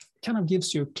 kind of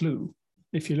gives you a clue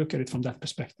if you look at it from that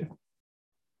perspective.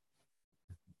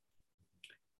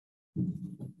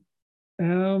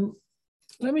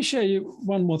 Let me share you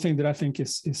one more thing that I think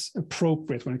is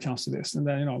appropriate when it comes to this. And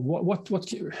then,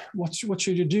 what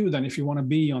should you do then if you want to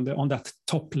be on that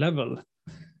top level?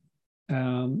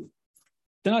 Then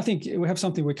I think we have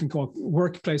something we can call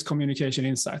workplace communication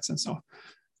insights and so.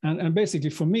 And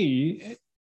basically for me,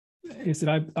 is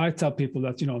that I tell people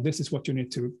that, this is what you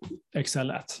need to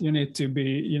excel at. You need to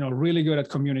be, really good at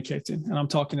communicating. And I'm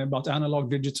talking about analog,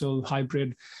 digital,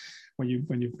 hybrid. When you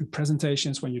do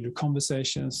presentations, when you do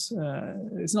conversations,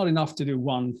 it's not enough to do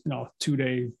one,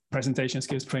 2-day presentation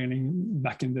skills training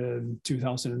back in the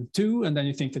 2002, and then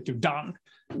you think that you're done.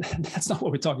 That's not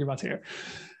what we're talking about here.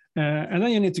 And then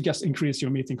you need to just increase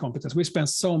your meeting competence. We spend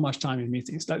so much time in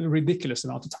meetings, like a ridiculous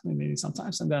amount of time in meetings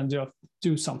sometimes, and then just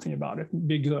do something about it.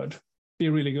 Be good. Be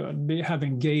really good. Have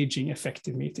engaging,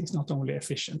 effective meetings, not only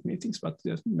efficient meetings, but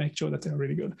just make sure that they're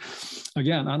really good.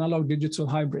 Again, analog, digital,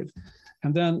 hybrid.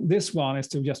 And then this one is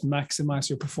to just maximize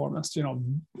your performance.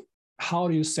 How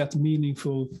do you set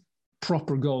meaningful,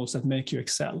 proper goals that make you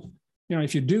excel?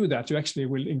 If you do that, you actually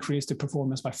will increase the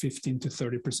performance by 15 to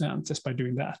 30% just by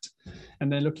doing that.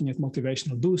 And then looking at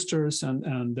motivational boosters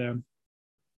and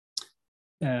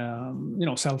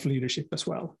self-leadership as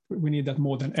well. We need that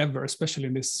more than ever, especially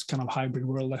in this kind of hybrid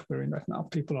world that we're in right now.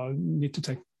 People need to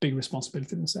take big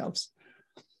responsibility themselves.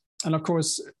 And of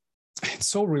course, it's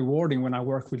so rewarding when I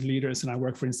work with leaders, and I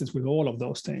work, for instance, with all of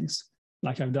those things,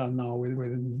 like I've done now with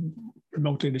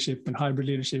remote leadership and hybrid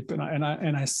leadership, and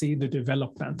I see the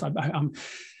development.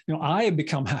 I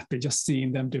become happy just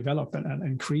seeing them develop and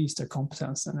increase their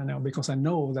competence, and because I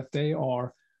know that they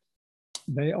are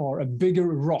a bigger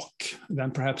rock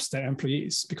than perhaps their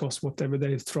employees, because whatever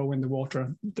they throw in the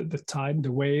water, the tide,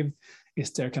 the wave,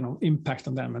 is their kind of impact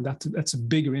on them, and that's a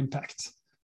bigger impact.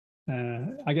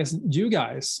 I guess you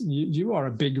guys, you are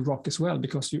a big rock as well,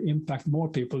 because you impact more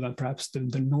people than perhaps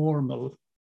the normal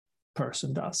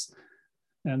person does,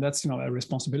 and that's a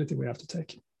responsibility we have to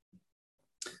take.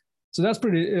 So that's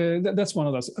pretty. That's one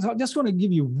of those. So I just want to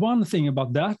give you one thing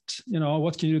about that.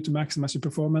 What can you do to maximize your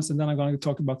performance, and then I'm going to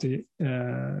talk about the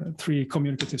 3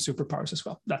 communicative superpowers as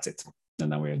well. That's it,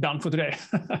 and then we're done for today.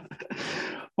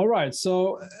 All right.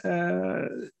 So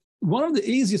one of the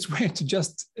easiest ways to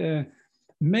just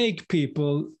make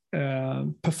people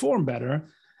perform better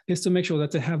is to make sure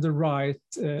that they have the right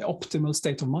optimal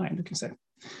state of mind, you can say.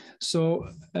 So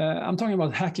I'm talking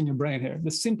about hacking your brain here.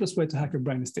 The simplest way to hack your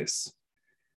brain is this.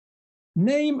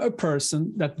 Name a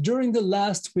person that during the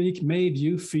last week made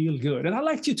you feel good. And I'd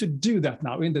like you to do that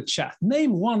now in the chat.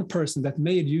 Name one person that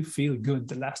made you feel good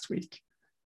the last week.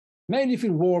 Made you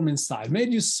feel warm inside,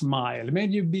 made you smile,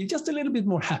 made you be just a little bit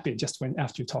more happy just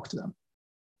after you talk to them.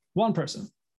 One person.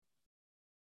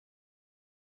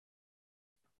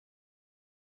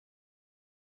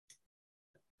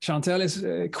 Chantel is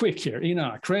quick here.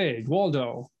 Ina, Craig,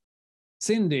 Waldo,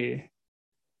 Cindy.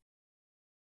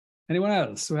 Anyone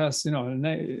else who has,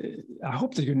 I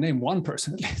hope that you name one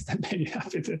person at least that made you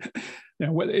happy to,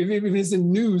 if it's a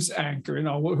news anchor,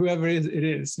 whoever it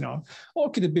is, or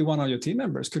could it be one of your team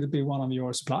members? Could it be one of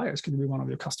your suppliers? Could it be one of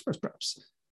your customers, perhaps?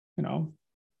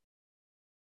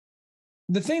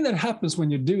 The thing that happens when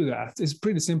you do that is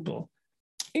pretty simple.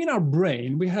 In our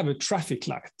brain, we have a traffic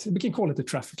light. We can call it a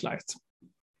traffic light,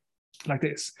 like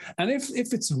this. And if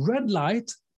it's red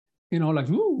light, like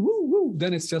woo, woo, woo,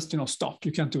 then it's just, stop.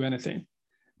 You can't do anything.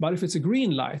 But if it's a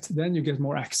green light, then you get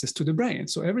more access to the brain.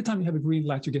 So every time you have a green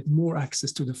light, you get more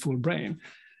access to the full brain.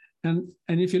 And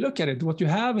if you look at it, what you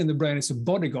have in the brain is a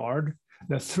bodyguard,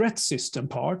 the threat system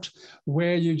part,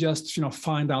 where you just,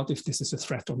 find out if this is a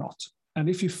threat or not. And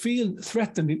if you feel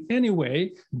threatened in any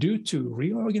way due to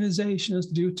reorganizations,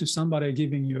 due to somebody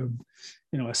giving you,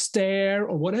 a stare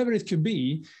or whatever it could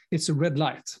be, it's a red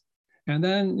light. And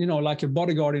then, like a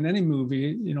bodyguard in any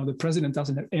movie, the president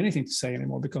doesn't have anything to say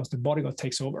anymore because the bodyguard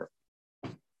takes over.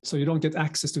 So you don't get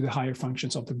access to the higher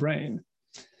functions of the brain.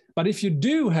 But if you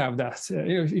do have that,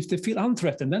 if they feel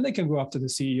unthreatened, then they can go up to the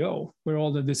CEO where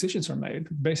all the decisions are made,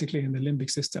 basically in the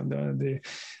limbic system, the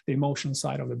emotional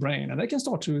side of the brain. And they can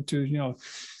start to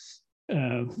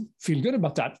feel good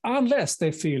about that, unless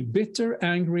they feel bitter,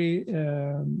 angry,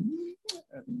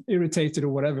 irritated or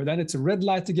whatever. Then it's a red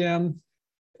light again.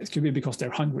 It could be because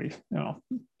they're hungry,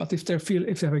 But if they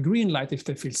have a green light, if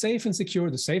they feel safe and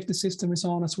secure, the safety system is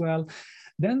on as well,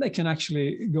 then they can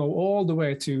actually go all the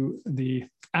way to the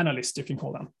analyst, you can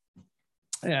call them,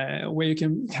 where you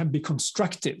can be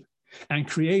constructive and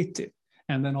creative,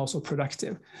 and then also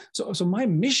productive. So my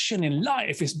mission in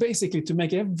life is basically to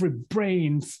make every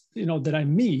brain, that I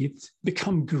meet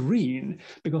become green,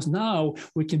 because now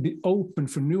we can be open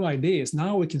for new ideas.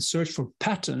 Now we can search for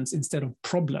patterns instead of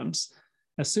problems.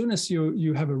 As soon as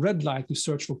you have a red light, you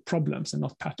search for problems and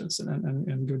not patterns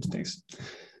and good things.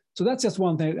 So that's just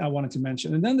one thing I wanted to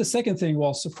mention. And then the second thing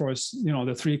was, of course,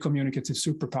 the 3 communicative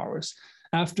superpowers.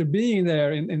 After being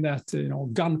there in that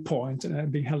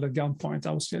gunpoint, being held at gunpoint,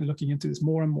 I was looking into this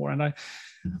more and more. And I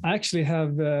actually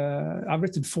have I've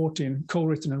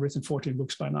co-written and written 14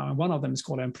 books by now. And one of them is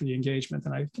called Employee Engagement.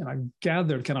 And I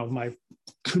gathered kind of my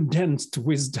condensed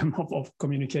wisdom of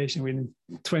communication within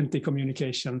 20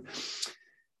 communication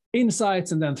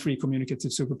insights, and then 3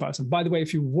 communicative superpowers. And by the way,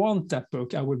 if you want that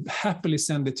book, I would happily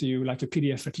send it to you, like a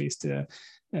PDF at least.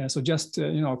 So just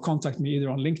contact me either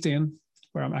on LinkedIn,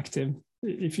 where I'm active.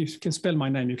 If you can spell my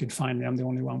name, you can find me. I'm the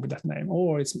only one with that name.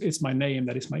 Or it's my name,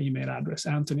 that is my email address,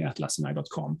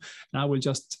 anthony@lassinai.com. And I will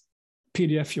just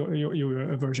PDF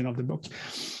your version of the book.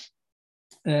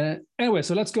 Anyway,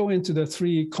 so let's go into the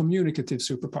 3 communicative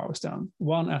superpowers then,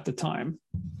 one at a time.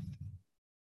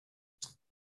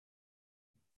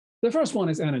 The first one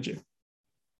is energy.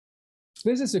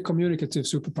 This is a communicative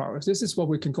superpower. This is what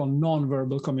we can call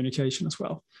nonverbal communication as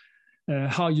well.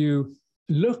 How you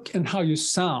look and how you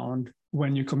sound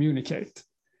when you communicate.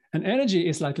 And energy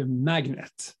is like a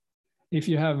magnet. If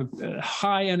you have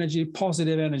high energy,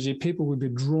 positive energy, people will be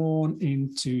drawn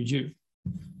into you.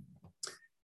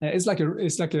 It's like a,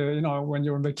 you know, when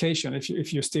you're on vacation, if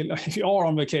you are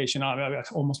on vacation, I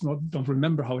almost don't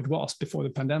remember how it was before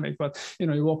the pandemic, but you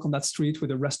know, you walk on that street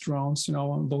with the restaurants, you know,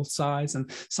 on both sides,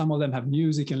 and some of them have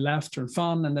music and laughter and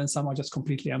fun, and then some are just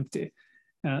completely empty.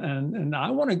 And I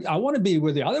want to be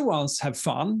where the other ones have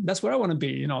fun. That's where I want to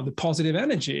be, you know, the positive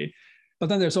energy. But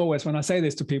then there's always, when I say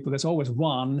this to people, there's always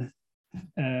one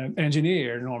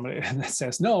engineer normally that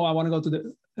says, no, I want to go to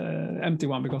the empty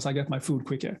one because I get my food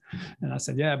quicker. And I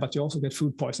said, yeah, but you also get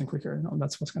food poisoning quicker. You know,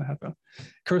 that's what's going to happen.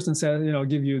 Kirsten said, you know,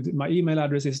 give you my email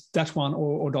address is that one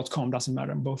or .com, doesn't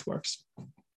matter, both works.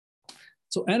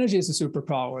 So energy is a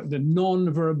superpower, the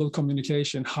non-verbal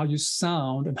communication, how you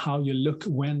sound and how you look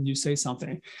when you say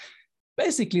something.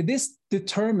 Basically, this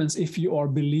determines if you are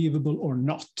believable or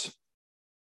not.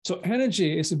 So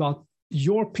energy is about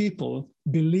your people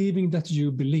believing that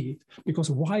you believe, because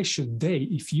why should they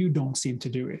if you don't seem to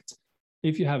do it?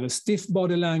 If you have a stiff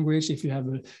body language, if you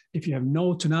have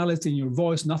no tonality in your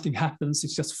voice, nothing happens,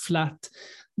 it's just flat,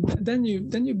 then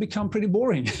you become pretty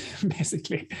boring,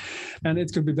 basically. And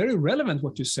it could be very relevant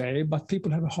what you say, but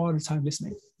people have a harder time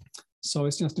listening. So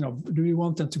it's just, you know, do you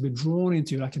want them to be drawn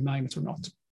into you like a magnet or not?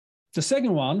 The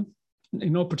second one,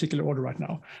 in no particular order right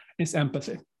now, is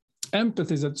empathy.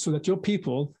 Empathy is so that your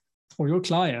people or your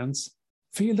clients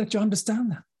feel that you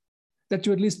understand them, that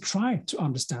you at least try to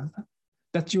understand them,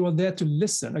 that you are there to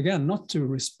listen. Again, not to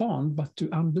respond, but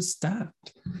to understand.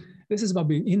 This is about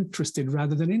being interested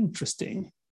rather than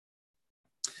interesting.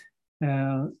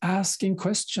 Asking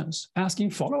questions,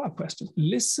 asking follow-up questions,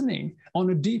 listening on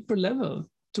a deeper level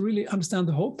to really understand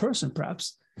the whole person,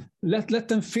 perhaps. Let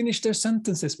them finish their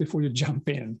sentences before you jump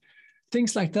in.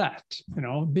 Things like that, you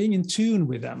know, being in tune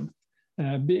with them.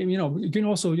 You know, you can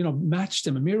also, you know, match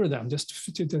them and mirror them just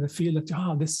to feel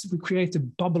that, we create a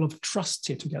bubble of trust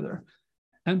here together.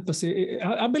 Empathy,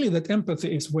 I believe that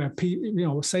empathy is where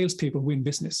salespeople win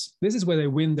business. This is where they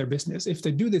win their business. If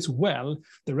they do this well,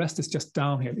 the rest is just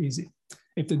downhill easy.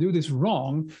 If they do this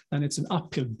wrong, then it's an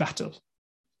uphill battle.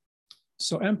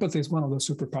 So empathy is one of those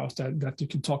superpowers that you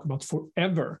can talk about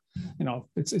forever. You know,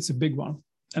 it's a big one.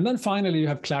 And then finally, you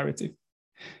have clarity.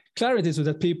 Clarity so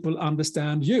that people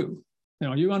understand you. You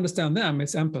know, you understand them,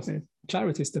 it's empathy.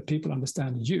 Clarity is that people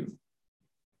understand you.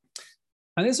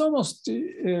 And it's almost,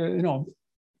 you know,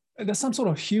 there's some sort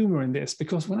of humor in this,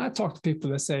 because when I talk to people,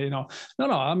 they say, you know,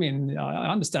 no, I mean, I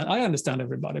understand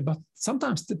everybody, but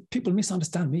sometimes the people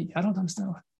misunderstand me. I don't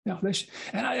understand. Yeah,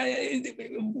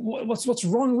 what's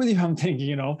wrong with you? I'm thinking,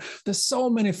 you know, there's so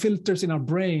many filters in our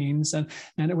brains, and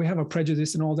we have a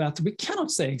prejudice and all that. We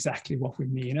cannot say exactly what we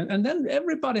mean, and then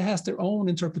everybody has their own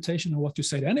interpretation of what you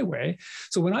said anyway.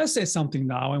 So when I say something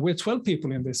now, and we're 12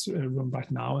 people in this room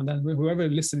right now, and then whoever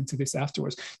listening to this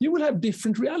afterwards, you will have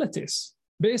different realities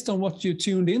based on what you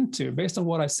tuned into, based on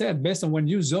what I said, based on when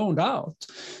you zoned out.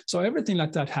 So everything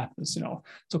like that happens, you know.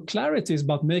 So clarity is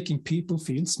about making people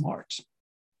feel smart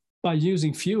by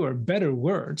using fewer, better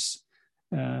words,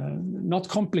 not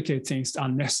complicate things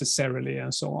unnecessarily,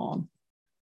 and so on.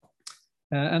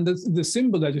 And the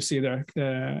symbol that you see there,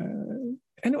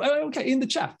 okay, in the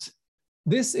chat,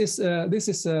 this is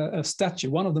a statue,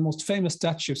 one of the most famous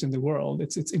statues in the world.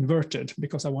 It's inverted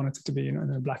because I wanted it to be, you know,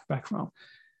 in a black background.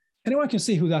 Anyone can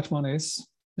see who that one is?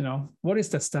 You know, what is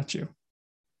that statue?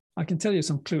 I can tell you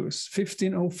some clues.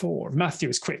 1504. Matthew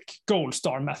is quick. Gold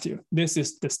star Matthew. This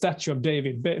is the statue of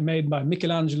David made by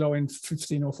Michelangelo in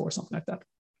 1504, something like that.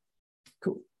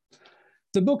 Cool.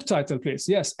 The book title, please.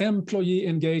 Yes, Employee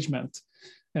Engagement.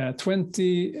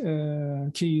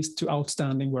 20 keys to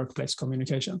outstanding workplace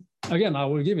communication. Again, I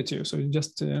will give it to you. So you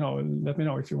just, you know, let me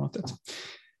know if you want it.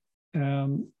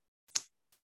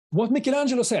 What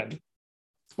Michelangelo said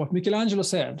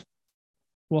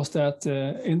was that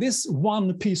in this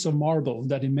one piece of marble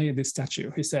that he made this statue,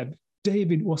 he said,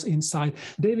 David was inside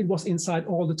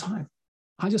all the time.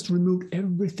 I just removed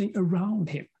everything around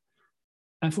him.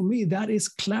 And for me, that is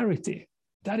clarity.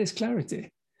 That is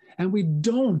clarity. And we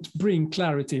don't bring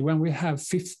clarity when we have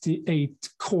 58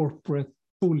 corporate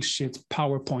bullshit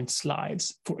PowerPoint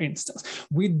slides, for instance.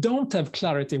 We don't have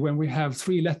clarity when we have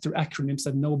 3-letter acronyms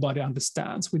that nobody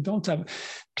understands. We don't have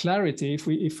clarity if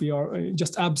we are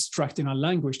just abstract in our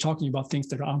language, talking about things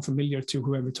that are unfamiliar to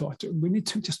whoever we talk to. We need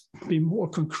to just be more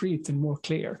concrete and more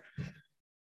clear.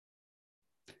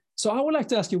 So I would like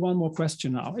to ask you one more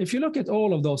question now. If you look at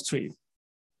all of those three,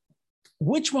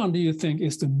 which one do you think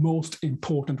is the most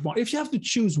important one? If you have to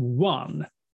choose one,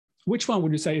 which one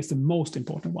would you say is the most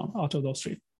important one out of those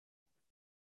three?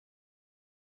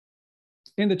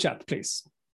 In the chat, please.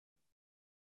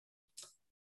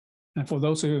 And for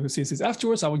those who see this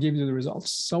afterwards, I will give you the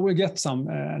results. So we get some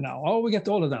now. Oh, we get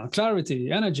all of them.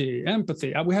 Clarity, energy,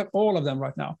 empathy. We have all of them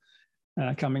right now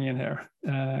coming in here.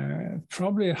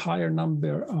 Probably a higher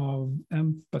number of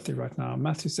empathy right now.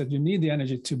 Matthew said you need the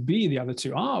energy to be the other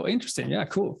two. Oh, interesting. Yeah,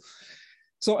 cool.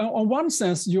 So on one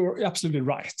sense, you're absolutely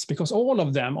right, because all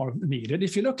of them are needed.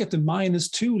 If you look at the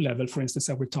 -2 level, for instance,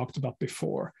 that we talked about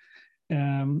before,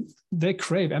 they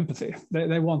crave empathy.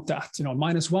 They want that.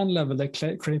 -1 level, they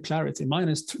crave clarity.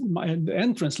 -2, the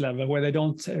entrance level, where they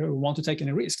don't want to take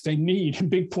any risk, they need a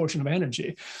big portion of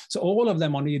energy. So all of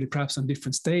them are needed, perhaps on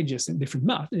different stages, in different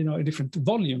different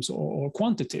volumes or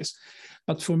quantities.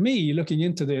 But for me, looking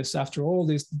into this after all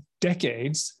these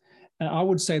decades, I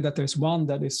would say that there's one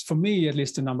that is, for me at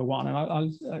least, the number one, and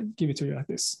I'll give it to you like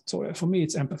this. So for me,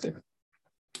 it's empathy.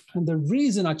 And the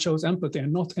reason I chose empathy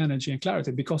and not energy and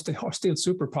clarity, because they are still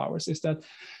superpowers, is that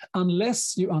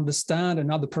unless you understand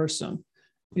another person,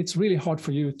 it's really hard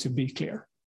for you to be clear.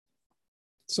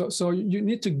 So you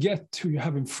need to get who you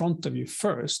have in front of you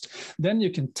first. Then you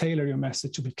can tailor your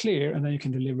message to be clear, and then you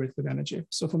can deliver it with energy.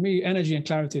 So for me, energy and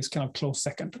clarity is kind of close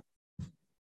second,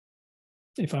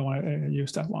 if I want to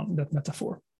use that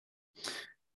metaphor.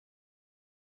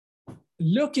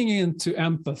 Looking into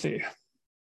empathy.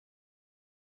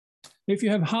 If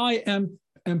you have high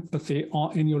empathy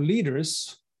in your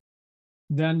leaders,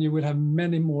 then you will have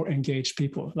many more engaged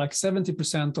people. Like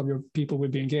 70% of your people will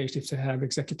be engaged if they have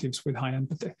executives with high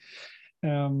empathy.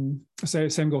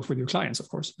 Same goes with your clients, of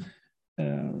course.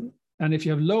 And if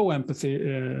you have low empathy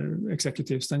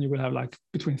executives, then you will have like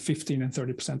between 15 and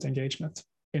 30% engagement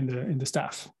in the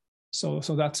staff. So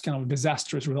that's kind of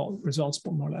disastrous results,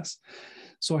 more or less.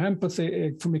 So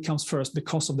empathy for me comes first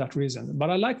because of that reason. But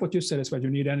I like what you said as well.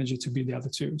 You need energy to be the other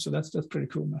two. So that's pretty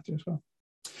cool, Matthew, as well.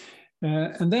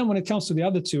 And then when it comes to the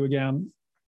other two again,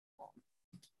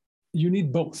 you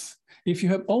need both. If you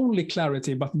have only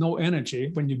clarity but no energy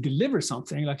when you deliver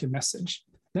something like a message,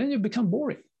 then you become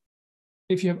boring.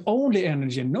 If you have only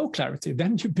energy and no clarity,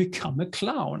 then you become a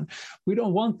clown. We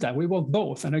don't want that. We want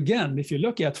both. And again, if you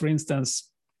look at, for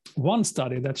instance, one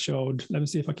study that showed, let me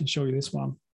see if I can show you this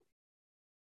one.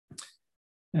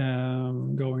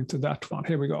 Going to that one.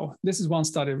 Here we go. This is one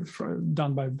study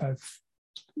done by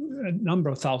a number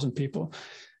of thousand people.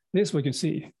 This we can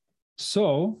see.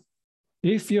 So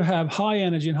if you have high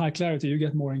energy and high clarity, you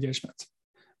get more engagement.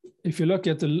 If you look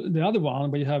at the other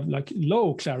one, where you have like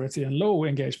low clarity and low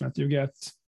engagement, you get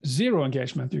zero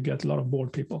engagement. You get a lot of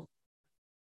bored people.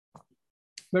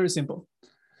 Very simple.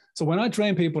 So when I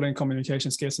train people in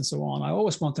communication skills and so on, I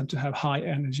always want them to have high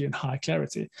energy and high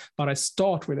clarity, but I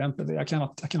start with empathy. I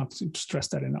cannot stress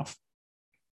that enough.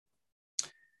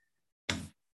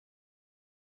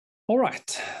 All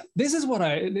right, this is what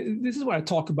I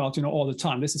talk about, all the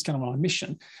time. This is kind of my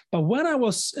mission. But when I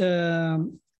was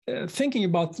thinking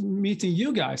about meeting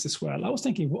you guys as well, I was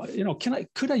thinking, can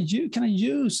I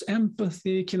use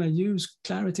empathy? Can I use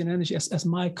clarity and energy as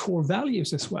my core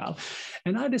values as well?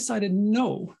 And I decided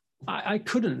no. I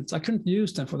couldn't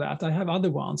use them for that. I have other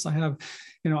ones. I have,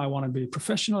 I want to be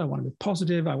professional. I want to be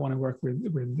positive. I want to work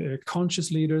with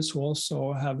conscious leaders who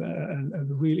also have a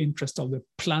real interest of the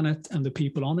planet and the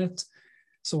people on it.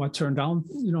 So I turned down,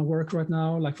 work right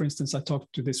now. Like, for instance, I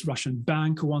talked to this Russian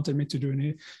bank who wanted me to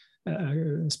do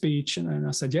a speech, and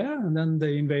I said, yeah. And then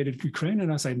they invaded Ukraine,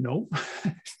 and I said, no,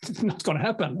 it's not going to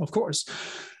happen, of course.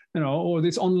 Or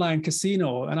this online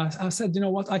casino. And I said, you know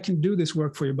what, I can do this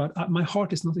work for you, but my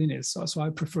heart is not in it. So I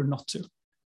prefer not to.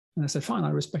 And I said, fine, I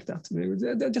respect that.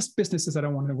 They're just businesses that I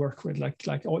want to work with, like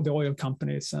the oil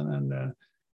companies and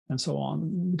so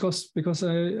on, because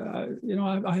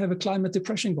I have a climate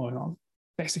depression going on,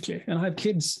 basically. And I have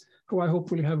kids who I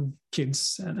hope will have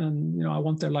kids, and I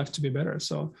want their life to be better.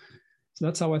 So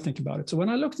that's how I think about it. So when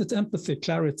I looked at empathy,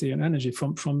 clarity, and energy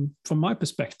from my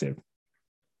perspective,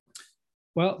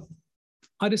 well,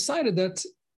 I decided that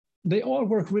they all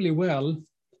work really well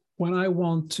when I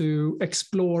want to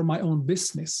explore my own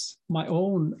business, my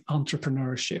own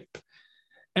entrepreneurship,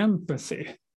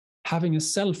 empathy, having a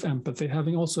self-empathy,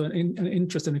 having also an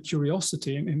interest and a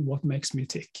curiosity in what makes me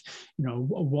tick.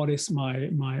 What is my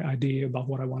idea about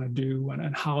what I want to do,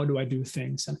 and how do I do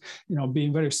things, and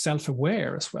being very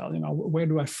self-aware as well. Where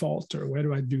do I falter? Where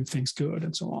do I do things good,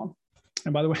 and so on.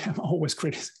 And by the way, I'm always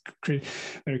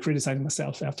very criticizing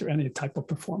myself after any type of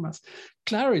performance.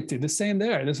 Clarity, the same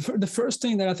there. The first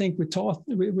thing that I think we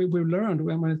learned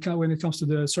when it comes to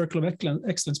the Circle of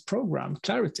Excellence program,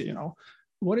 clarity.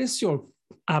 What is your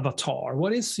avatar?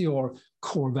 What is your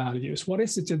core values? What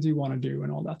is it that you want to do,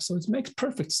 and all that? So it makes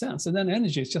perfect sense. And then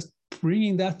energy is just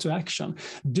bringing that to action,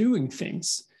 doing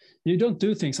things. You don't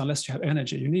do things unless you have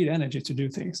energy. You need energy to do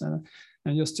things. And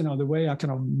just, the way I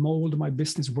kind of mold my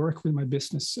business, work with my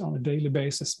business on a daily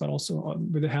basis, but also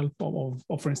with the help of,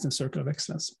 for instance, Circle of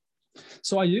Excellence.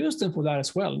 So I use them for that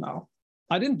as well now.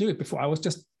 I didn't do it before. I was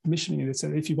just missioning it.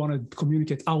 Said if you want to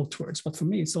communicate outwards, but for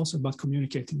me, it's also about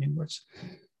communicating inwards.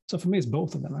 So for me, it's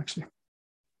both of them, actually.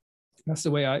 That's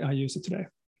the way I use it today.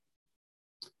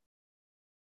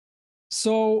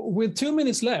 So with 2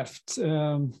 minutes left,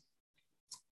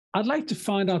 I'd like to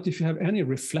find out if you have any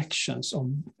reflections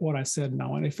on what I said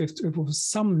now, and if it was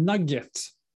some nugget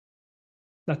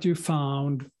that you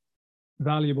found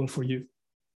valuable for you,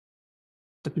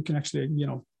 that you can actually,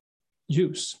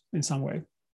 use in some way.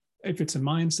 If it's a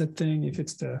mindset thing, if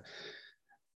it's the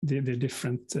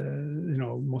different,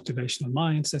 motivational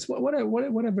mindsets,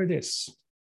 whatever it is.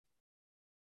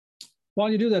 While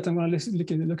you do that, I'm going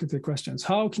to look at the questions.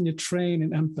 How can you train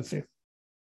in empathy?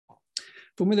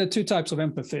 For me, there are two types of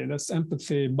empathy. That's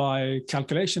empathy by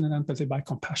calculation and empathy by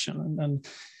compassion. And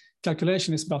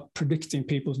calculation is about predicting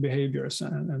people's behaviors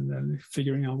and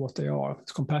figuring out what they are.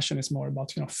 Compassion is more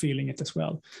about feeling it as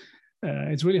well.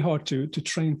 It's really hard to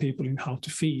train people in how to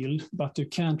feel, but you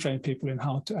can train people in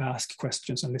how to ask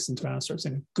questions and listen to answers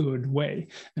in a good way.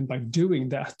 And by doing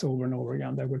that over and over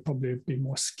again, they will probably be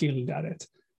more skilled at it.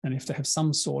 And if they have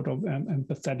some sort of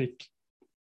empathetic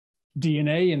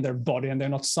DNA in their body and they're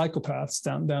not psychopaths,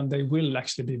 then they will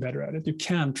actually be better at it. You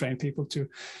can train people to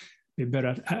be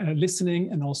better at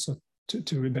listening and also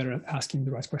to be better at asking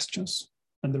the right questions.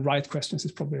 And the right questions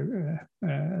is probably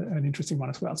an interesting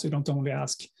one as well. So you don't only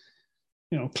ask,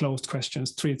 closed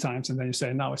questions 3 times and then you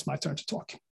say, now it's my turn to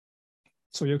talk.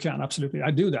 So you can absolutely. I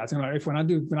do that.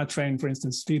 When I train, for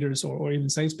instance, leaders or even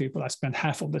salespeople, I spend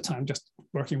half of the time just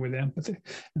working with the empathy,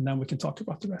 and then we can talk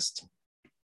about the rest.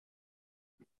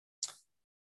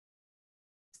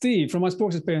 Steve, from my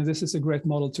sports experience, this is a great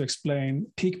model to explain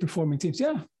peak performing teams.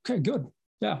 Yeah. Okay. Good.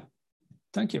 Yeah.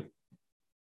 Thank you.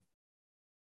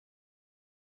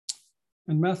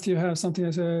 And Matthew has something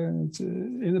I said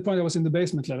in the point I was in the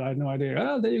basement level. I had no idea.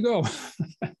 Oh, there you go.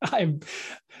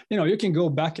 You can go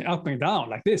back up and down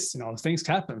like this. Things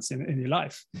happen in your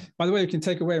life. By the way, you can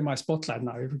take away my spotlight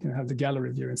now. If we can have the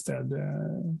gallery view instead,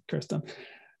 Kirsten.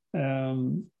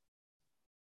 I've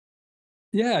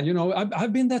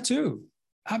been there too.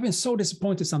 I've been so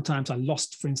disappointed sometimes. I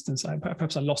lost, for instance,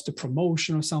 perhaps I lost a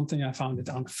promotion or something. I found it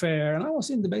unfair, and I was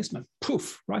in the basement.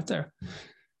 Poof, right there.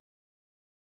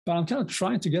 But I'm kind of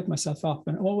trying to get myself up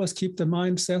and always keep the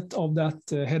mindset of that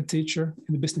head teacher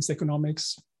in the business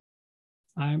economics.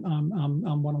 I'm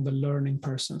one of the learning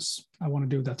persons. I want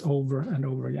to do that over and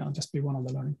over again. Just be one of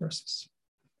the learning persons.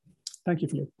 Thank you,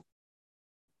 Philip.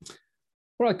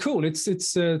 All right, cool. It's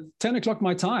 10 o'clock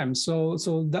my time. So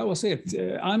that was it.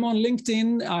 I'm on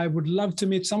LinkedIn. I would love to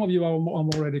meet some of you. I'm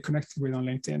already connected with on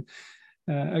LinkedIn.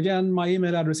 Again, my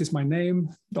email address is my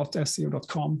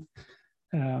name.seo.com.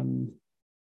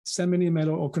 Send me an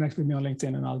email or connect with me on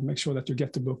LinkedIn, and I'll make sure that you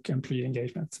get the book Employee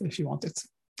Engagement if you want it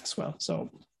as well. So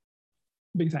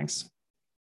big thanks.